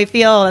exactly how I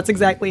feel. That's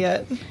exactly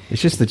it.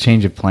 It's just the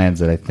change of plans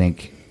that I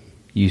think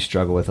you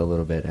struggle with a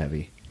little bit,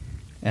 Abby.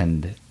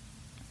 And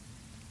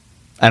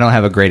I don't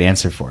have a great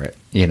answer for it.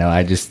 You know,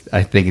 I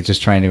think it's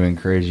just trying to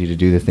encourage you to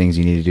do the things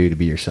you need to do to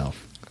be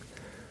yourself.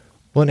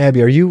 Well, and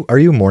Abby, are you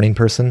a morning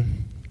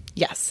person?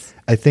 Yes.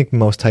 I think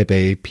most type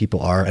A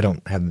people are. I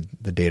don't have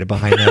the data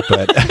behind that,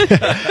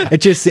 but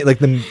it just seems like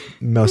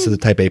most of the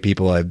type A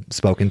people I've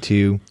spoken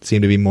to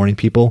seem to be morning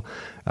people.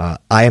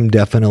 I am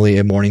definitely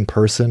a morning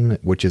person,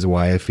 which is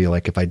why I feel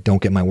like if I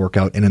don't get my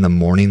workout in the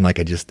morning, like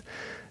I just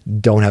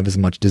don't have as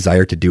much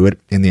desire to do it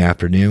in the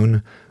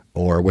afternoon.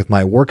 Or with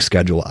my work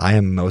schedule, I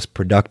am most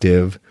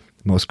productive,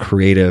 most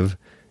creative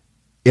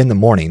in the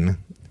morning.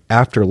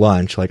 After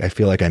lunch, like I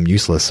feel like I'm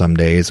useless some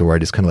days, or I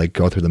just kind of like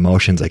go through the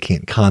motions. I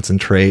can't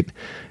concentrate.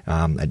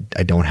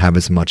 I don't have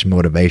as much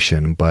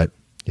motivation, but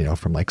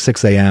from like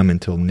 6 a.m.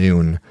 until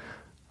noon,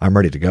 I'm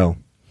ready to go.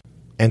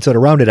 And so to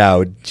round it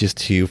out, just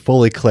to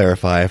fully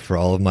clarify for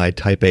all of my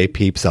type A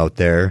peeps out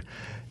there,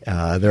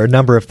 there are a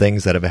number of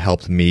things that have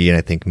helped me and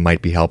I think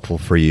might be helpful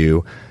for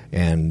you.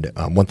 And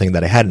one thing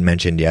that I hadn't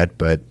mentioned yet,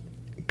 but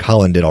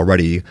Colin did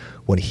already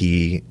when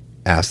he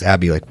asked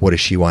Abby, like, what does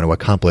she want to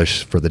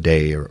accomplish for the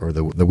day or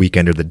the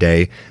weekend or the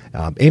day?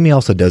 Amy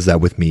also does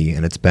that with me,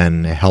 and it's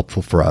been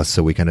helpful for us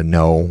so we kind of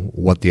know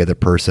what the other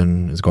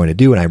person is going to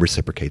do, and I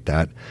reciprocate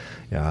that.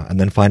 And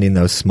then finding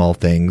those small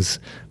things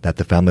that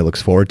the family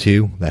looks forward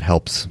to that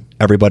helps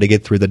everybody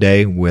get through the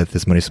day with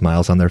as many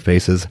smiles on their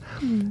faces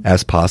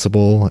as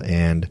possible,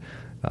 and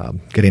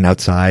getting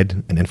outside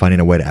and then finding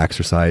a way to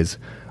exercise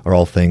are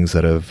all things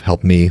that have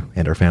helped me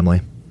and our family.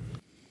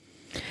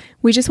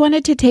 We just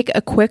wanted to take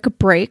a quick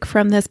break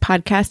from this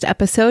podcast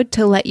episode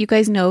to let you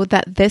guys know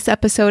that this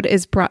episode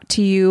is brought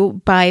to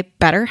you by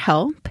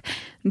BetterHelp.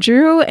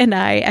 Drew and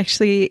I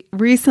actually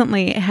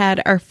recently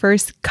had our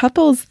first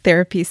couples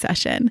therapy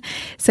session.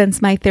 Since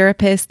my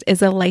therapist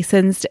is a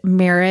licensed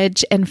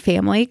marriage and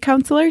family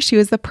counselor, she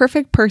was the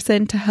perfect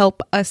person to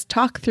help us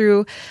talk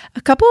through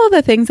a couple of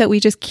the things that we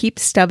just keep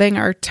stubbing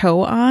our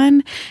toe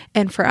on.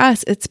 And for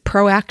us, it's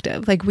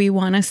proactive. Like, we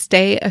want to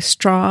stay a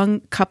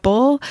strong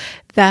couple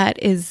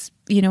that is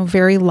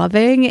very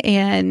loving,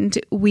 and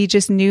we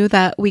just knew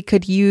that we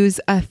could use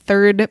a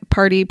third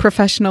party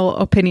professional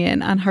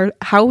opinion on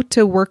how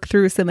to work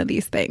through some of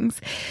these things.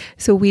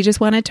 So we just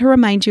wanted to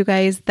remind you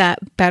guys that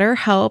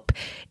BetterHelp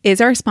is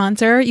our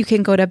sponsor. You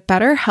can go to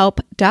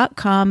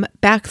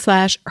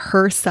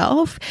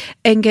betterhelp.com/herself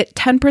and get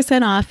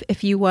 10% off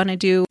if you want to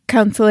do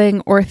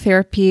counseling or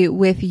therapy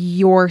with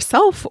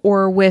yourself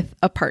or with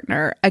a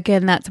partner.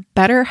 Again, that's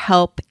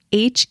BetterHelp,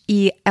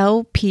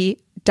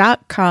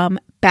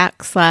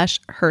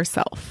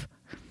 HELP.com/herself.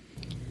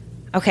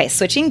 Okay,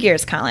 switching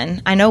gears,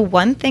 Colin. I know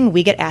one thing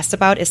we get asked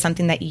about is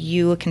something that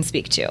you can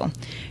speak to.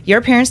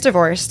 Your parents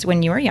divorced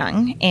when you were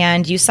young,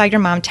 and you saw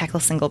your mom tackle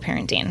single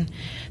parenting.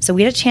 So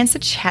we had a chance to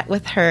chat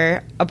with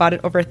her about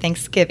it over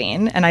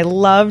Thanksgiving, and I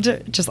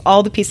loved just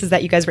all the pieces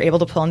that you guys were able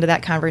to pull into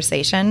that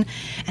conversation.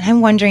 And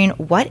I'm wondering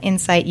what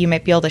insight you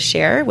might be able to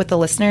share with the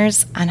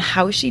listeners on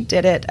how she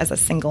did it as a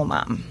single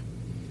mom.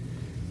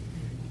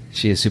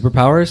 She has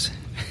superpowers?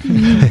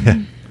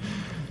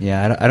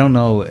 Yeah, I don't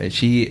know.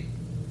 She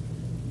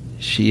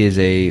is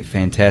a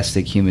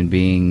fantastic human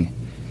being,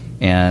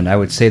 and I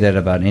would say that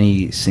about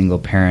any single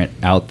parent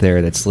out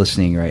there that's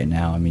listening right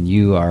now. I mean,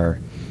 you are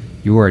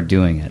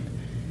doing it,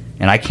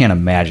 and I can't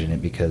imagine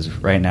it, because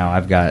right now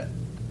I've got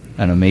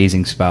an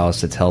amazing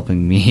spouse that's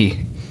helping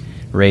me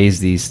raise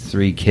these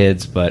 3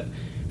 kids. But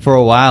for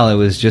a while, it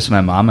was just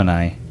my mom and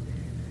I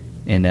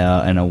in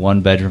a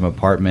 1-bedroom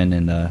apartment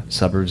in the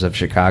suburbs of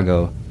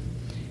Chicago.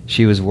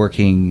 She was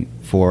working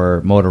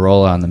for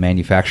Motorola on the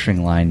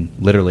manufacturing line,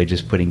 literally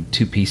just putting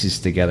 2 pieces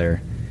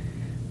together,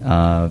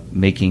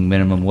 making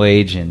minimum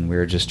wage, and we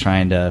were just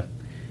trying to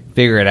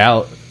figure it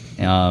out.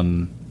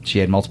 She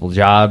had multiple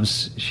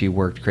jobs. She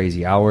worked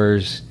crazy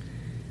hours.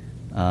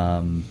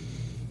 So,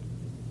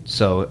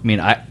 I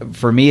mean,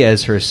 for me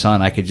as her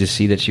son, I could just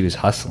see that she was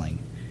hustling,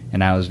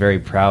 and I was very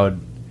proud.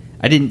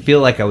 I didn't feel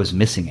like I was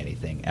missing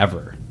anything,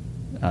 ever.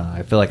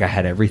 I feel like I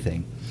had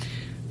everything.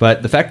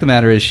 But the fact of the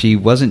matter is, she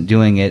wasn't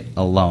doing it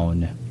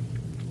alone.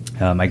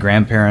 My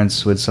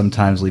grandparents would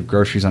sometimes leave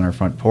groceries on her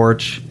front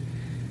porch.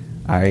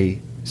 I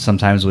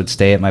sometimes would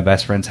stay at my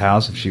best friend's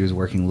house if she was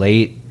working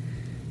late.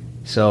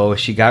 So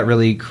she got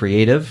really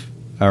creative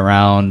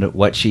around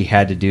what she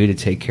had to do to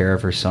take care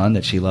of her son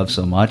that she loved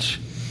so much.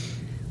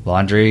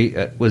 Laundry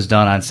was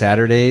done on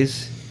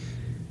Saturdays,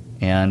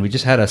 and we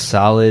just had a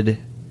solid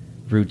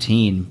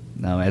routine.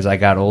 As I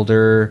got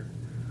older,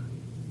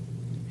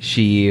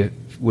 she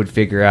would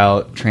figure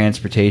out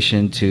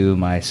transportation to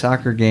my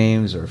soccer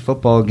games or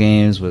football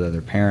games with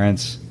other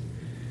parents.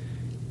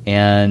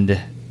 And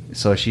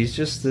so she's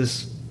just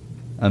this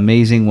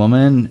amazing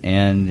woman,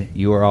 and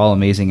you are all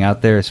amazing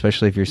out there,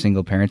 especially if you're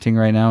single parenting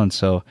right now. And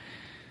so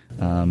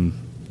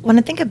Well,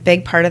 I think a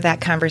big part of that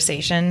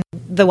conversation,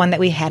 the one that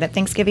we had at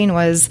Thanksgiving,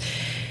 was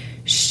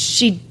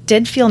she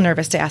did feel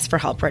nervous to ask for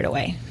help right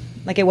away.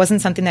 Like, it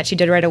wasn't something that she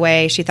did right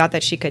away. She thought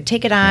that she could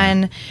take it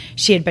on.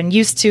 She had been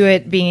used to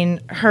it being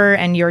her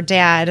and your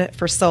dad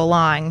for so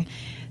long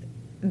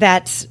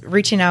that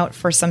reaching out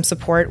for some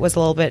support was a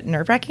little bit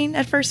nerve-wracking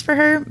at first for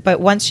her.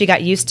 But once she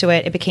got used to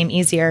it, it became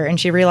easier, and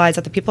she realized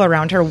that the people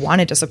around her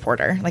wanted to support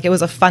her. Like, it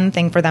was a fun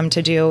thing for them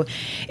to do.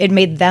 It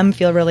made them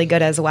feel really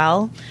good as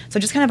well. So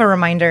just kind of a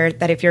reminder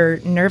that if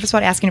you're nervous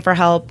about asking for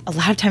help, a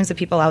lot of times the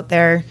people out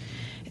there,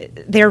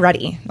 they're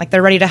ready. Like,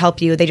 they're ready to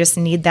help you. They just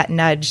need that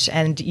nudge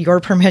and your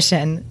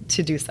permission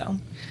to do so.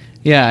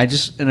 Yeah,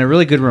 and a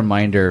really good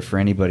reminder for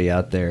anybody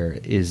out there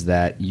is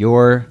that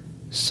your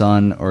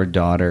son or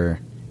daughter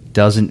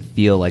doesn't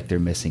feel like they're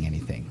missing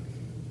anything.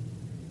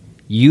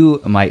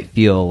 You might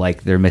feel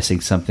like they're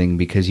missing something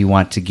because you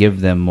want to give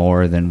them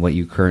more than what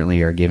you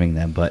currently are giving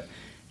them, but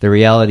the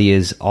reality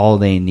is all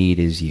they need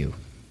is you.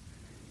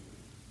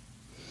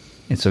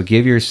 And so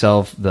give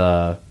yourself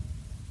the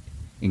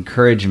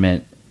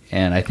encouragement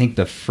and I think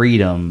the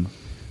freedom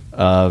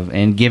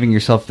and giving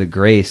yourself the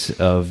grace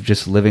of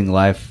just living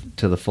life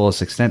to the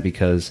fullest extent,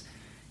 because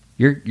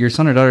your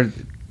son or daughter,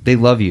 they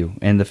love you,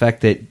 and the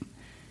fact that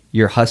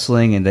you're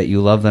hustling and that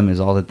you love them is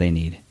all that they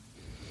need.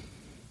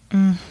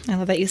 I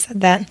love that you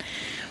said that.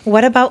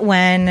 What about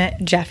when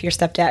Jeff, your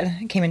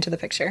stepdad, came into the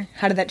picture?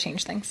 How did that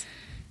change things?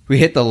 We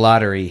hit the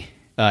lottery,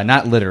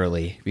 not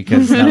literally,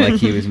 because it's not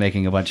like he was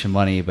making a bunch of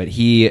money, but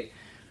he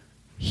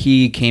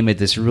came at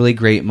this really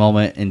great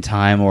moment in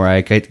time where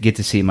I get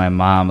to see my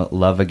mom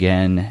love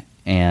again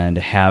and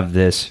have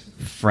this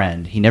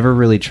friend. He never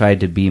really tried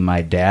to be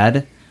my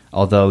dad,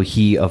 although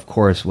he, of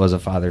course, was a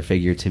father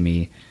figure to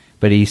me.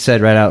 But he said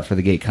right out for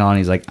the gate, Colin,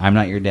 he's like, I'm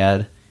not your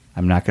dad.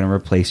 I'm not going to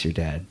replace your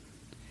dad.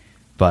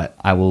 But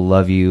I will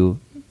love you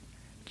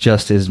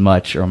just as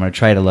much, or I'm going to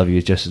try to love you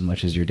just as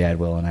much as your dad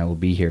will, and I will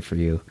be here for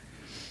you.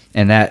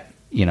 And that,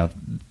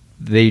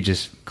 they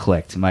just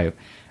clicked.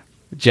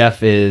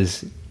 Jeff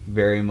is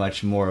very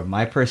much more of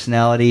my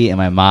personality, and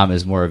my mom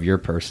is more of your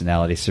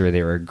personality. So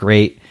they were a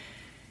great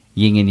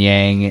yin and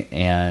yang,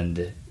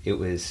 and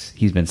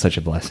he's been such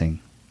a blessing.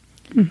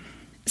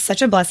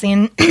 Such a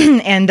blessing.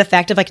 And the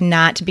fact of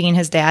not being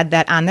his dad,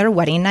 that on their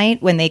wedding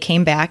night, when they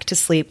came back to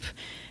sleep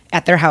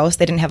at their house,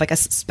 they didn't have a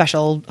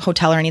special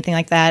hotel or anything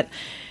like that.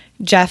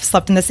 Jeff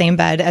slept in the same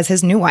bed as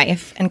his new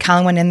wife, and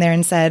Colin went in there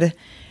and said,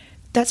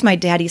 "That's my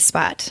daddy's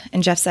spot."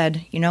 And Jeff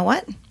said, "You know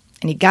what?"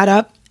 And he got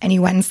up and he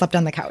went and slept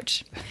on the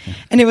couch.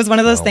 And it was one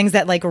of those things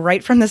that, like,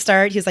 right from the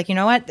start, he's like, "You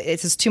know what?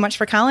 This is too much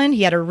for Colin."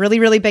 He had a really,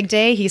 really big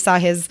day. He saw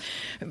his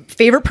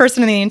favorite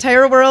person in the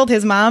entire world,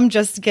 his mom,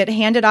 just get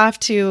handed off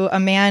to a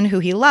man who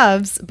he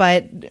loves.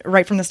 But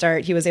right from the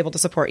start, he was able to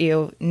support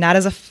you, not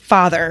as a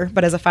father,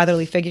 but as a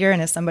fatherly figure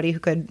and as somebody who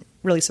could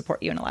really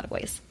support you in a lot of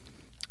ways.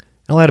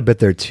 I'll add a bit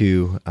there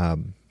too.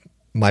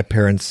 My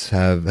parents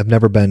have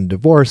never been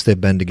divorced.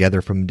 They've been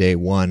together from day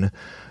one.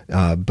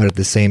 But at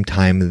the same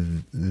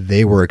time,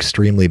 they were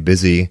extremely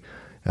busy.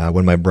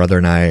 When my brother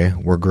and I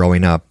were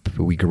growing up,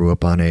 we grew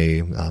up on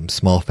a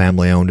small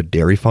family-owned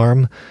dairy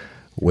farm,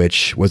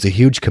 which was a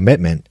huge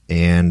commitment,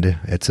 and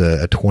it's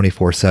a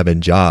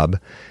 24/7 job.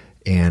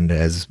 And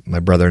as my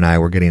brother and I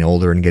were getting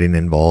older and getting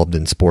involved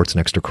in sports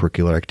and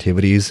extracurricular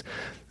activities,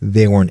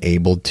 they weren't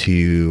able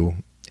to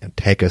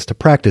take us to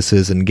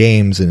practices and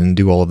games and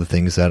do all of the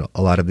things that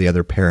a lot of the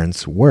other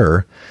parents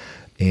were.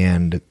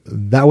 And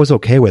that was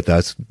okay with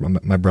us.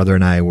 My brother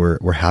and I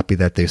were happy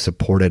that they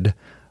supported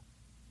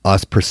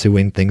us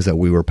pursuing things that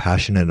we were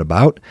passionate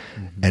about.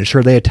 Mm-hmm. And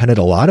sure, they attended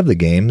a lot of the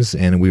games,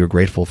 and we were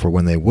grateful for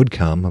when they would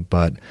come,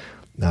 but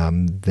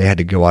they had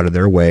to go out of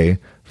their way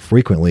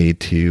frequently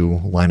to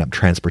line up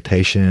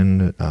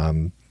transportation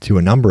to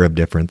a number of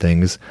different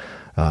things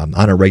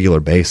on a regular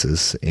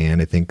basis.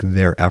 And I think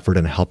their effort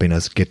in helping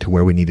us get to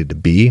where we needed to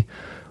be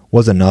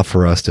was enough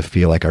for us to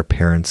feel like our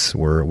parents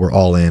were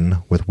all in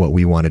with what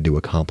we wanted to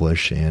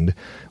accomplish, and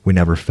we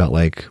never felt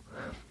like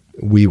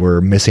we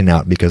were missing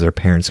out because our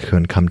parents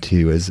couldn't come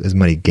to as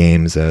many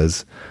games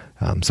as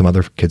some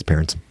other kids'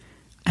 parents.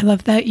 I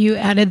love that you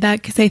added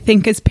that, because I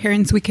think as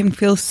parents we can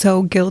feel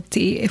so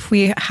guilty if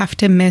we have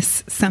to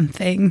miss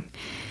something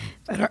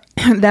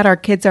that our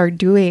kids are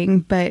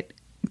doing, but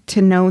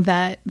to know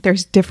that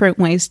there's different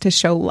ways to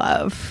show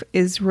love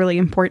is really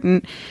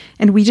important.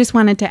 And we just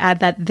wanted to add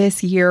that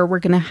this year we're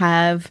going to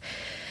have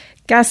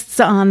guests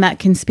on that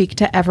can speak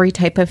to every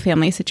type of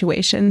family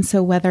situation.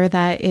 So whether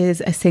that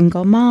is a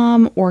single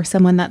mom or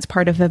someone that's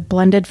part of a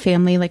blended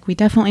family, like, we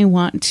definitely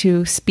want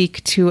to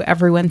speak to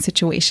everyone's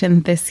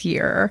situation this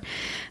year.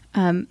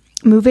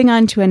 Moving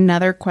on to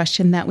another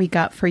question that we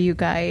got for you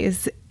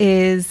guys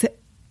is,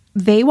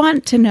 they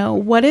want to know,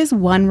 what is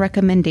one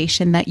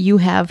recommendation that you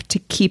have to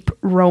keep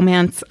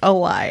romance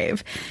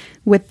alive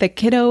with the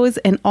kiddos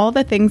and all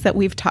the things that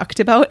we've talked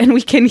about? And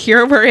we can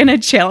hear we're in a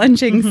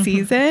challenging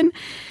season.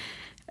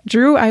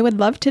 Drew, I would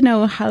love to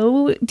know,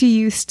 how do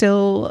you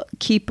still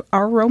keep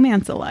our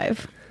romance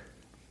alive?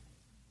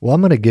 Well,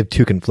 I'm going to give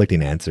two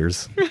conflicting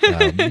answers.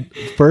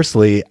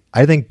 Firstly,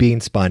 I think being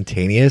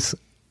spontaneous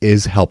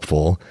is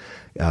helpful,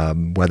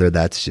 whether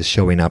that's just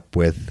showing up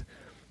with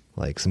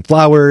like some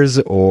flowers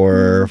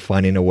or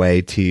finding a way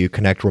to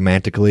connect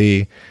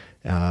romantically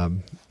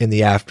in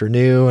the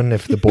afternoon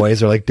if the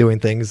boys are like doing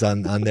things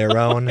on their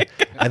own.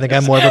 I think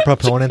I'm more of a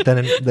proponent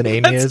than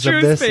Amy is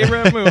of this. That's Drew's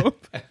favorite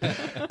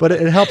move. But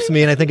it helps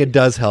me, and I think it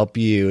does help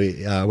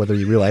you, whether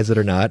you realize it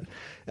or not.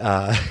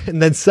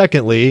 And then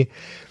secondly,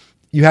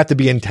 you have to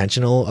be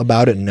intentional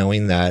about it,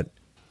 knowing that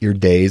your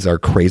days are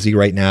crazy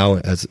right now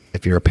as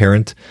if you're a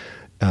parent.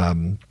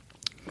 And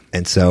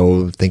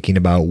so thinking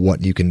about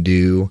what you can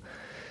do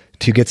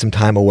to get some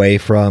time away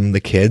from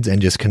the kids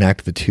and just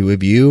connect the two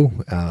of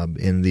you.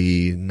 In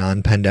the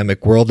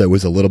non-pandemic world, it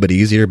was a little bit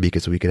easier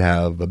because we could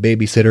have a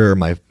babysitter, or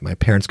my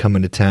parents come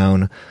into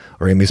town,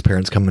 or Amy's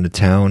parents come into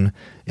town,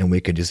 and we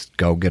could just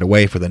go get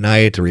away for the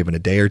night or even a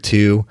day or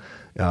two.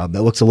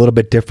 That looks a little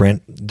bit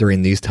different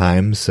during these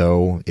times,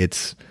 so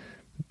it's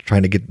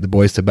trying to get the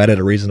boys to bed at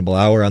a reasonable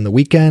hour on the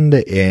weekend,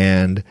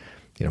 and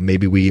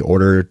maybe we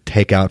order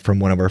takeout from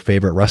one of our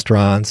favorite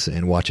restaurants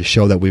and watch a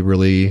show that we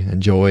really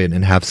enjoy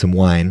and have some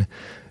wine.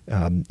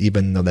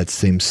 Even though that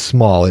seems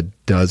small, it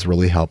does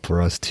really help for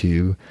us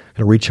to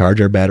recharge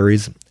our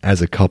batteries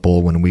as a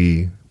couple when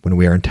we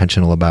are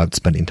intentional about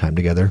spending time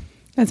together.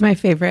 That's my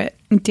favorite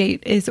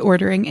date, is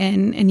ordering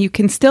in, and you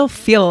can still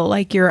feel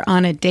like you're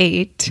on a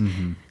date.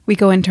 Mm-hmm. We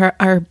go into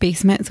our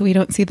basement so we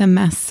don't see the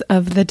mess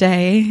of the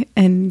day,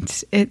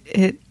 and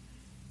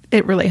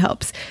it really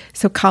helps.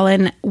 So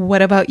Colin,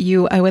 what about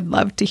you? I would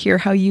love to hear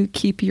how you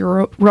keep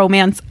your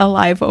romance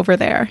alive over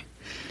there.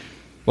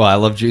 Well, I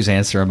love Drew's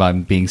answer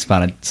about being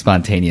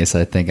spontaneous.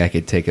 I think I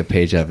could take a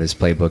page out of his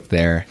playbook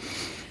there.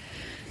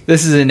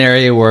 This is an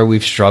area where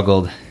we've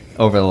struggled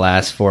over the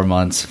last 4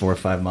 or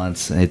 5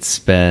 months. It's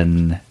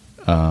been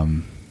a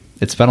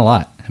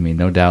lot. I mean,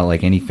 no doubt,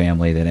 like any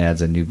family that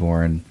adds a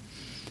newborn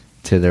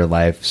to their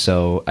life.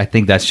 So I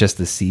think that's just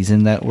the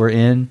season that we're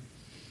in.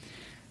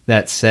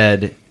 That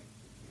said,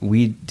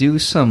 we do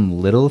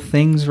some little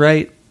things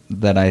right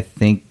that I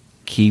think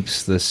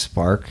keeps the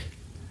spark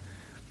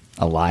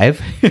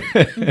alive.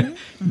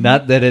 Mm-hmm.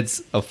 Not that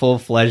it's a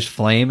full-fledged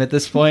flame at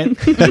this point.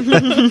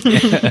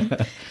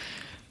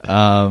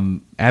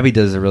 Abby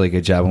does a really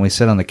good job. When we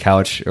sit on the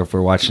couch or if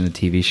we're watching a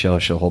TV show,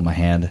 she'll hold my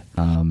hand.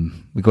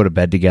 We go to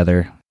bed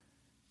together.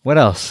 What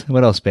else?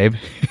 What else, babe?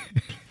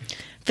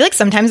 feel like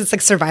sometimes it's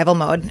like survival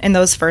mode in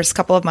those first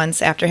couple of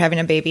months after having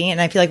a baby. And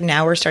I feel like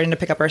now we're starting to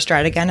pick up our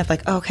stride again of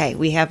like, okay,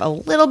 we have a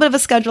little bit of a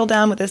schedule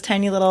down with this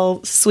tiny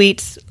little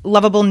sweet,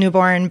 lovable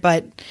newborn,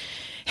 but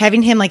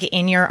having him like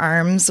in your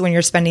arms when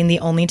you're spending the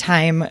only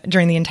time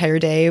during the entire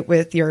day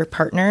with your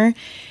partner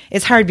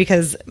is hard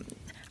because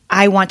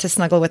I want to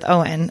snuggle with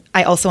Owen.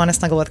 I also want to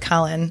snuggle with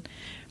Colin,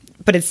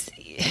 but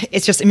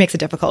it makes it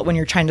difficult when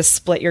you're trying to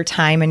split your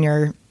time and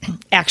your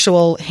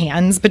actual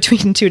hands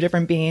between two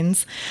different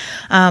beings.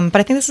 But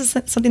I think this is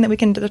something that we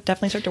can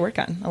definitely start to work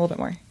on a little bit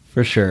more.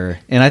 For sure.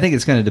 And I think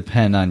it's going to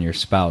depend on your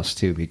spouse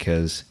too,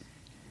 because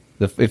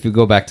if you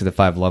go back to the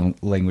 5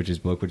 love languages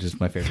book, which is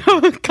my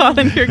favorite.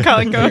 Colin, here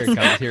Colin goes.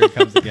 Here it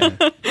comes again.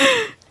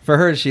 For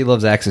her, she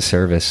loves acts of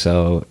service.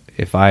 So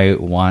if I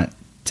want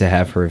to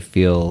have her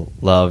feel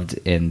loved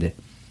and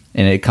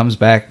it comes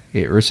back,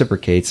 it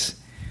reciprocates.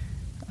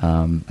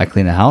 I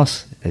clean the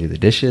house, I do the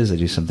dishes, I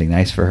do something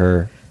nice for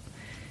her.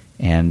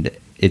 And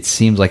it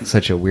seems like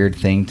such a weird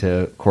thing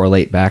to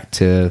correlate back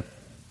to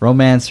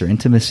romance or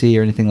intimacy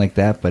or anything like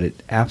that, but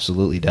it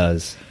absolutely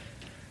does.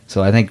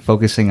 So I think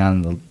focusing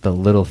on the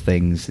little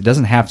things, it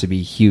doesn't have to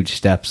be huge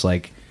steps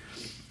like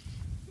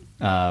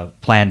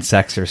planned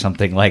sex or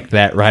something like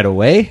that right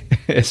away,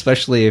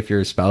 especially if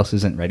your spouse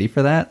isn't ready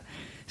for that.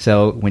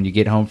 So when you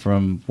get home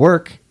from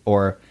work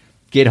or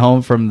get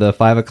home from the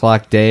 5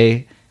 o'clock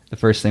day, the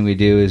first thing we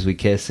do is we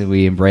kiss and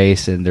we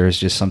embrace, and there's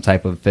just some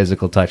type of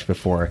physical touch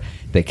before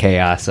the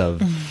chaos of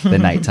the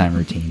nighttime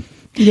routine.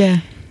 Yeah.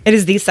 It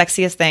is the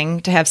sexiest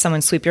thing to have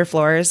someone sweep your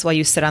floors while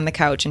you sit on the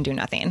couch and do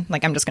nothing.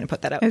 Like, I'm just going to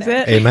put that out Is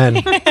there. it?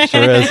 Amen.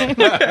 Sure is.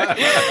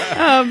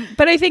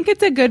 But I think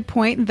it's a good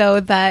point, though,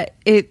 that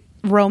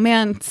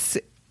romance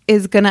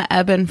is going to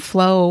ebb and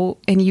flow,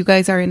 and you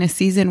guys are in a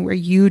season where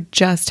you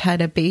just had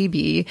a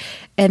baby,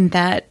 and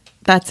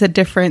that's a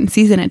different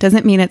season. It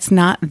doesn't mean it's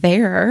not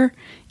there,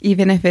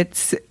 even if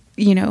it's,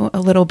 a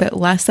little bit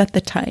less at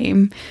the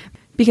time.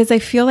 Because I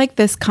feel like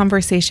this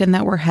conversation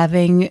that we're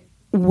having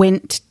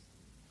went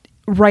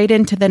right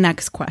into the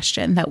next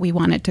question that we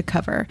wanted to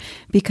cover.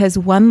 Because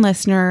one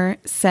listener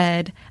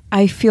said,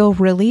 I feel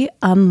really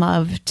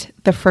unloved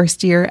the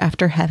first year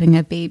after having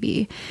a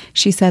baby.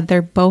 She said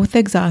they're both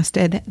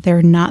exhausted.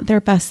 They're not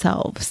their best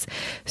selves.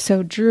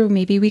 So Drew,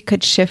 maybe we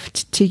could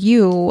shift to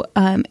you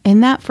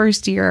in that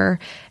first year.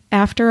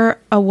 After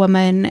a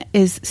woman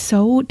is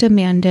so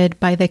demanded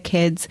by the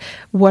kids,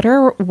 what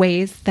are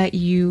ways that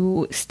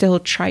you still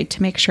try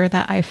to make sure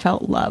that I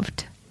felt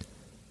loved?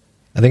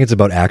 I think it's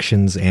about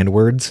actions and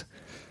words.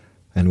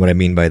 And what I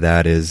mean by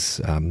that is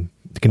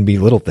it can be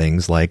little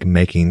things like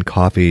making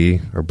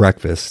coffee or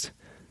breakfast,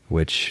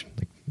 which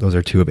those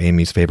are two of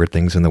Amy's favorite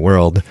things in the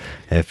world.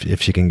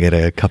 If she can get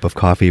a cup of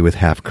coffee with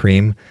half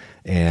cream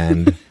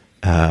and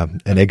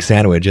an egg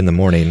sandwich in the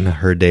morning,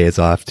 her day is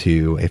off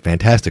to a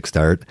fantastic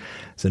start.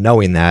 So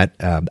knowing that,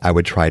 I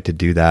would try to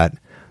do that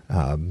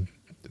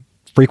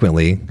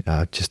frequently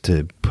just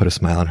to put a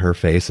smile on her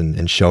face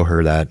and show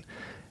her that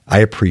I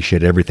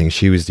appreciated everything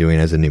she was doing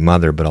as a new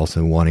mother, but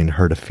also wanting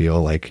her to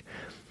feel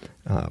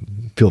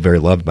very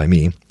loved by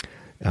me.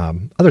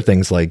 Other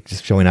things like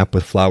just showing up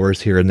with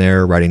flowers here and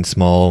there, writing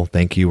small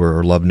thank you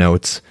or love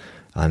notes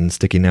on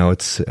sticky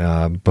notes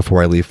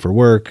before I leave for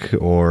work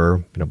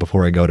or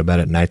before I go to bed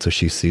at night, so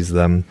she sees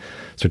them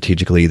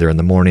strategically either in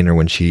the morning or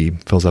when she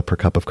fills up her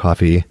cup of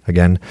coffee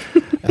again.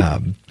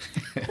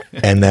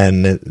 And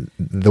then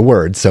the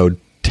word. So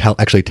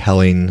actually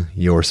telling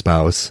your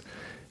spouse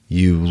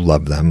you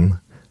love them.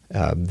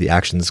 The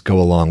actions go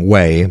a long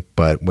way,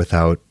 but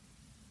without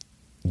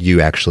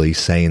you actually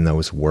saying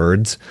those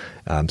words,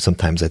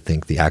 sometimes I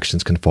think the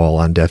actions can fall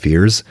on deaf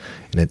ears.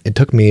 And it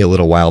took me a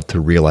little while to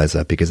realize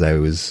that because I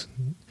was,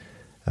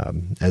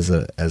 as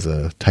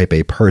a type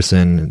A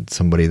person and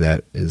somebody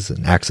that is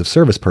an acts of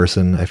service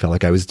person, I felt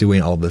like I was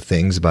doing all the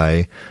things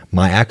by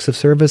my acts of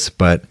service,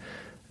 but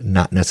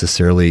not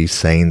necessarily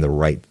saying the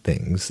right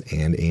things.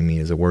 And Amy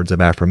is a words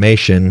of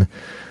affirmation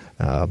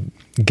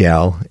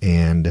gal,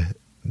 and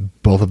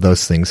both of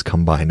those things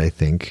combined, I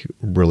think,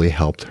 really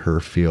helped her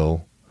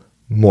feel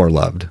more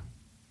loved.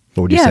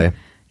 What would you say?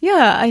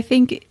 Yeah, I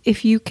think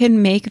if you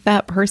can make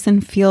that person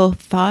feel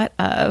thought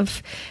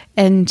of,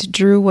 and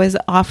Drew was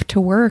off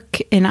to work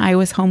and I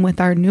was home with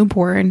our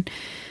newborn,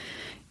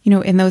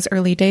 in those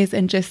early days,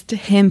 and just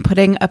him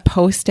putting a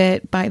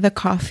Post-it by the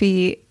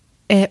coffee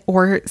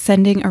or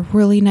sending a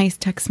really nice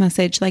text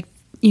message, like,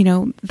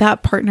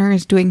 that partner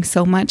is doing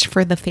so much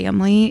for the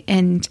family,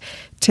 and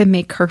to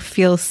make her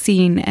feel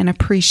seen and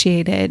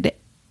appreciated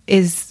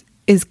is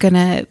going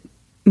to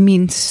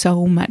mean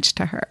so much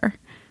to her.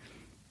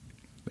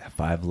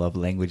 5 love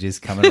languages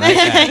coming right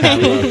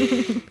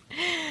back.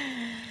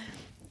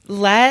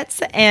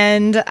 Let's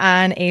end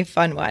on a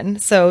fun one.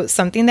 So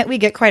something that we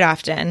get quite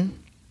often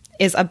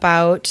is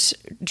about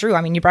Drew.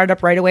 I mean, you brought it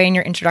up right away in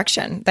your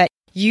introduction that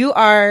you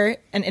are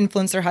an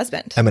influencer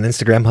husband. I'm an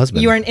Instagram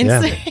husband. You are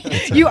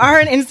you are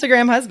an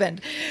Instagram husband.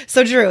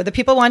 So Drew, the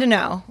people want to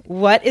know,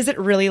 what is it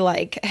really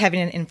like having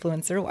an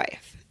influencer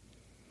wife?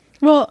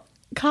 Well,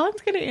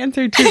 Colin's going to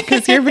answer too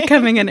because you're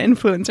becoming an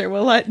influencer.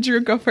 We'll let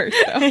Drew go first,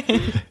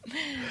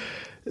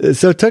 though.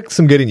 So it took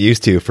some getting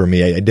used to for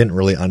me. I didn't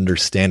really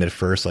understand at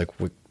first, like,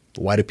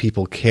 why do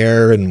people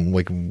care and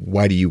like,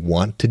 why do you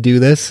want to do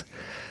this?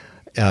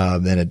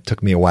 Then it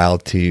took me a while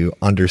to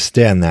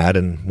understand that.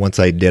 And once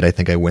I did, I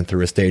think I went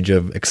through a stage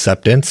of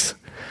acceptance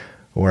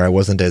where I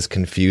wasn't as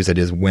confused. I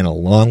just went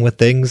along with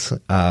things.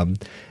 And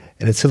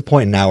it's to the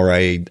point now where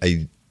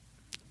I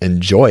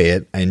enjoy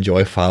it. I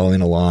enjoy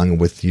following along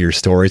with your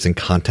stories and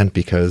content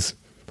because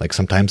like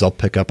sometimes I'll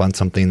pick up on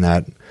something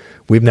that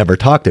we've never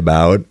talked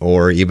about,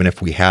 or even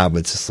if we have,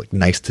 it's just like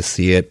nice to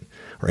see it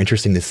or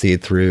interesting to see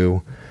it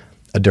through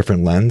a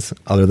different lens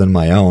other than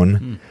my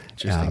own.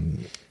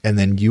 Interesting. And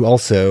then you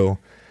also,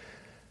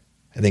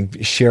 I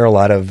think, share a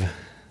lot of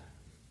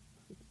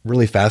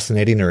really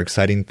fascinating or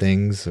exciting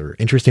things or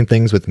interesting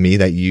things with me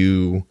that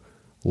you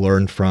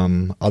learn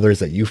from others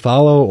that you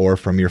follow or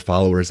from your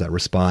followers that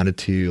responded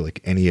to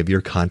like any of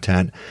your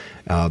content.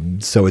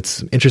 So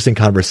it's interesting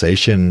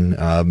conversation,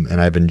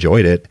 and I've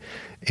enjoyed it.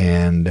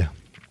 And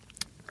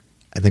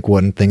I think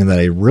one thing that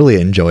I really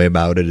enjoy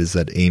about it is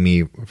that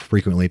Amy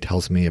frequently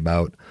tells me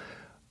about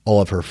all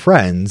of her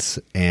friends,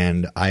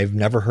 and I've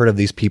never heard of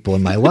these people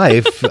in my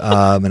life,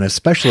 and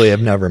especially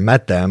I've never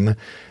met them.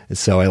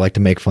 So I like to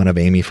make fun of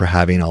Amy for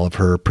having all of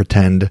her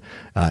pretend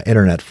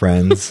internet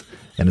friends,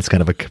 and it's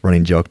kind of a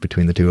running joke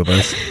between the two of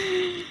us.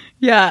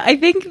 Yeah, I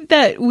think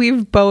that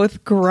we've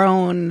both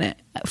grown.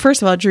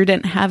 First of all, Drew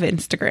didn't have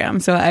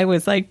Instagram, so I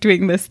was like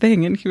doing this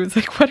thing, and he was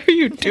like, "What are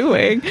you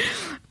doing?"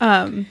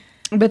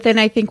 But then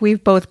I think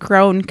we've both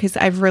grown because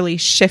I've really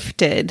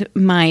shifted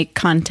my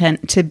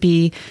content to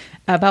be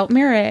about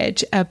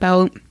marriage,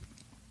 about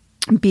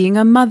being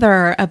a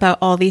mother, about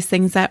all these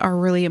things that are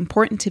really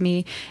important to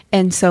me.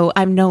 And so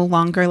I'm no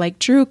longer like,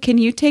 Drew, can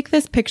you take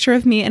this picture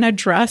of me in a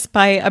dress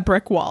by a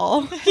brick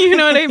wall? You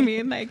know what I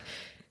mean? Like,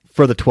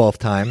 for the 12th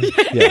time.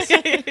 Yes.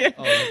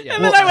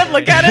 And then I would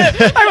look at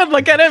it. I would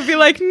look at it and be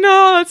like,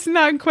 no, that's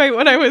not quite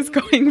what I was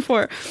going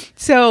for.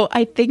 So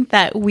I think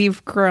that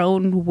we've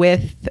grown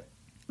with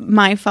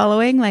my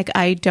following. Like,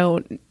 I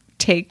don't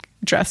take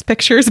dress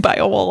pictures by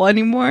a wall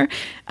anymore.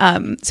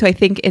 So I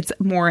think it's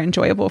more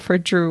enjoyable for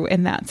Drew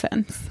in that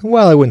sense.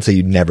 Well, I wouldn't say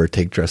you never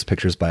take dress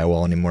pictures by a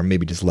wall anymore.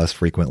 Maybe just less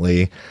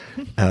frequently.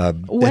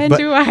 When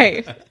do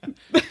I?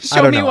 Show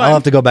I don't me know. one. I'll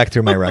have to go back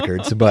through my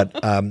records. But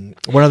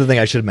one other thing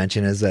I should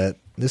mention is that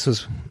this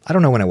was, I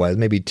don't know when it was,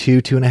 maybe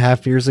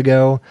 2.5 years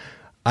ago.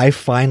 I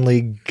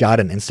finally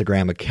got an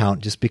Instagram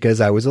account just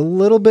because I was a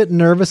little bit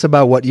nervous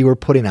about what you were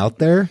putting out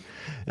there.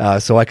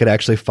 So I could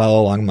actually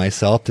follow along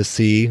myself to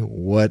see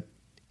what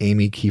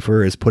Amy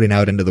Kiefer is putting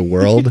out into the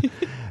world.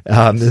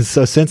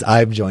 So since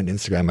I've joined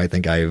Instagram, I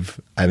think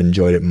I've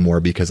enjoyed it more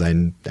because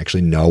I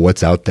actually know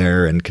what's out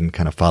there and can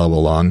kind of follow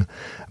along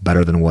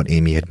better than what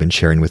Amy had been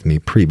sharing with me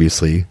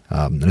previously.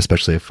 And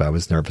especially if I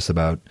was nervous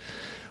about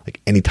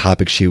like any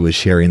topic she was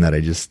sharing that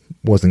I just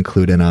wasn't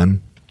clued in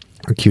on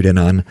or cued in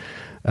on.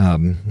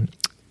 And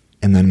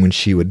then when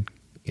she would,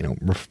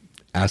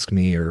 ask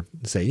me or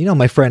say,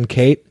 my friend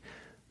Kate,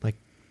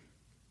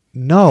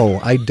 no,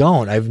 I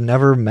don't. I've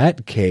never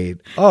met Kate.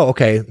 Oh,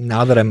 okay.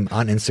 Now that I'm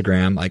on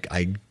Instagram, like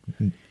I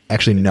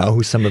actually know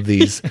who some of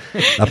these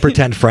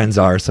pretend friends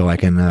are, so I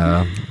can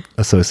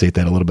associate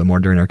that a little bit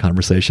more during our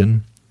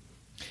conversation.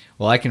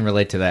 Well, I can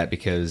relate to that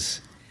because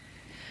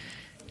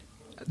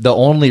the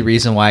only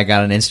reason why I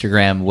got on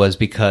Instagram was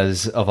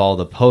because of all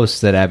the posts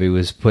that Abby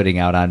was putting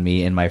out on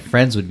me, and my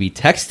friends would be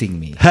texting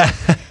me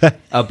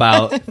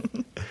about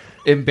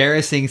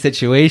embarrassing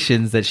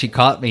situations that she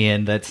caught me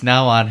in that's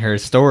now on her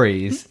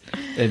stories.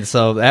 And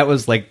so that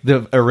was like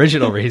the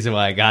original reason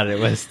why I got it,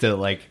 was to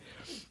like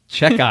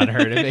check on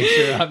her to make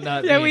sure I'm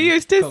not. Yeah, we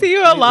used to see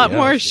you a lot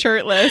more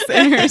shirtless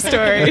in her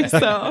story.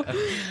 So,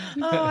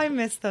 I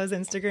miss those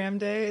Instagram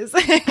days.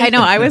 I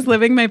know I was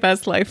living my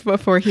best life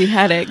before he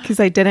had it because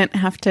I didn't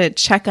have to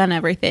check on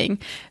everything.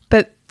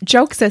 But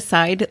jokes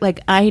aside, like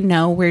I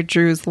know where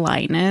Drew's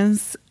line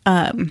is.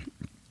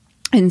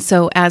 And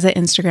so as an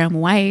Instagram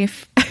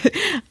wife,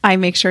 I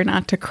make sure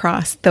not to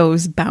cross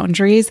those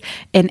boundaries.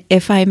 And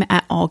if I'm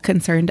at all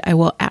concerned, I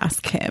will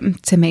ask him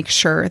to make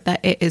sure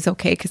that it is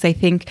okay. Because I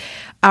think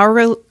our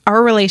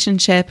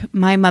relationship,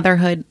 my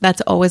motherhood,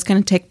 that's always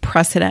going to take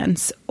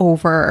precedence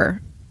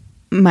over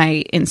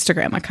my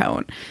Instagram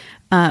account.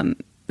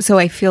 So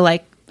I feel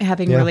like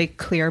having really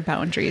clear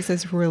boundaries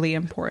is really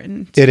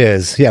important. It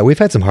is. Yeah, we've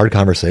had some hard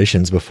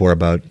conversations before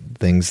about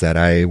things that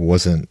I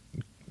wasn't,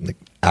 like,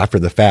 after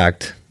the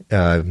fact.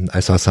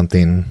 I saw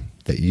something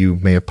that you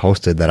may have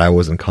posted that I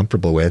wasn't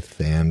comfortable with,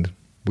 and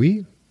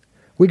we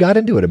got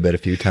into it a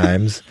few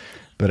times,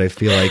 but I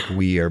feel like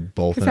we are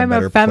both in a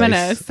better place. I'm a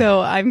feminist, so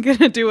I'm going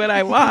to do what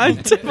I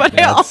want, but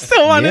I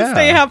also want to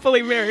stay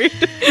happily married.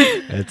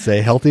 It's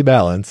a healthy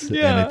balance,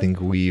 and I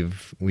think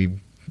we've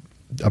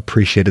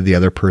appreciated the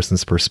other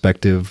person's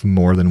perspective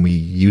more than we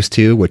used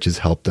to, which has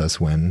helped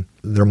us when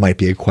there might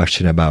be a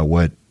question about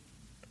what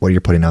you're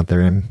putting out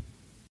there in.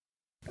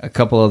 A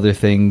couple other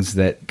things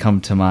that come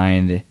to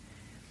mind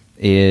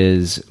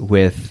is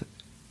with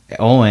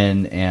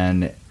Owen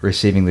and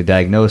receiving the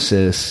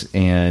diagnosis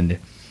and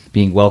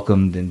being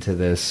welcomed into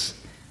this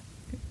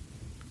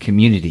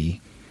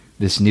community,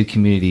 this new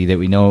community that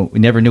we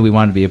never knew we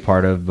wanted to be a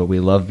part of, but we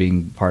love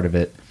being part of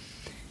it,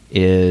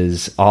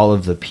 is all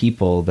of the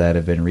people that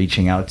have been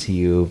reaching out to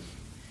you,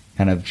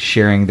 kind of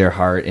sharing their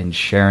heart and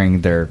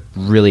sharing their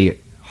really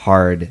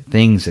hard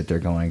things that they're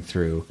going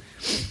through,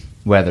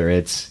 whether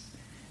it's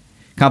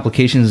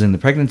complications in the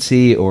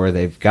pregnancy, or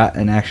they've got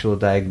an actual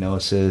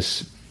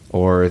diagnosis,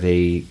 or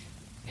they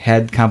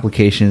had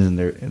complications and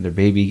their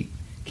baby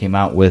came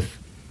out with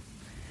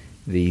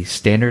the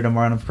standard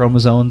amount of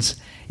chromosomes.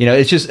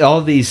 It's just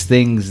all these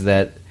things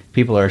that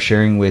people are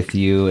sharing with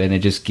you, and it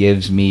just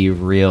gives me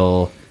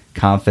real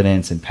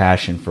confidence and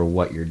passion for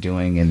what you're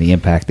doing and the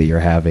impact that you're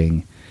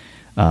having,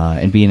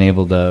 and being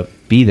able to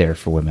be there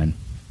for women.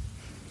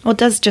 Well, it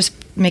does just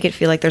make it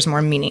feel like there's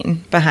more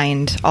meaning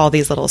behind all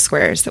these little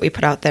squares that we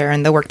put out there,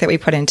 and the work that we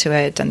put into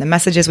it, and the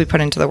messages we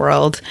put into the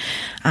world.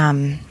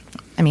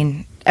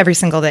 Every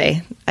single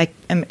day I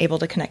am able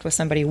to connect with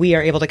somebody. We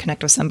are able to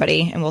connect with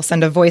somebody, and we'll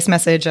send a voice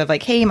message of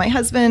like, hey, my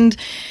husband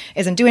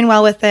isn't doing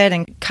well with it.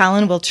 And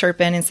Colin will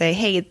chirp in and say,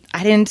 hey,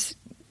 I didn't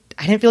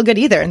feel good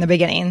either in the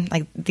beginning.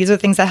 Like, these are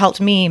things that helped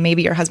me.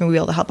 Maybe your husband will be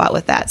able to help out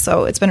with that.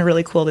 So it's been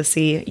really cool to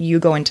see you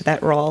go into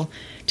that role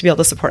to be able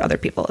to support other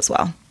people as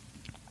well.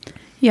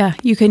 Yeah,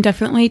 you can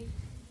definitely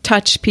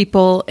touch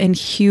people in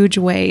huge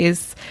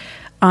ways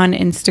on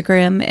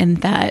Instagram, and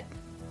that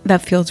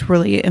feels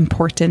really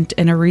important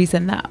and a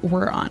reason that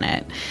we're on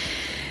it.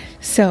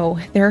 So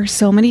there are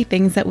so many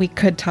things that we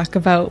could talk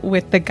about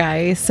with the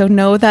guys. So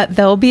know that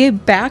they'll be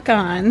back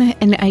on.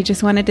 And I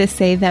just wanted to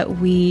say that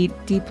we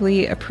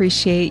deeply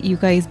appreciate you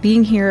guys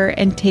being here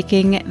and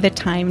taking the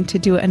time to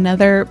do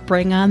another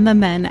Bring on the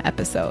Men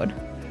episode.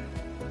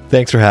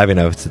 Thanks for having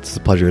us. It's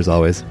a pleasure as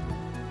always.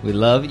 We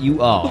love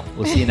you all.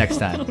 We'll see you next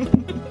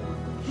time.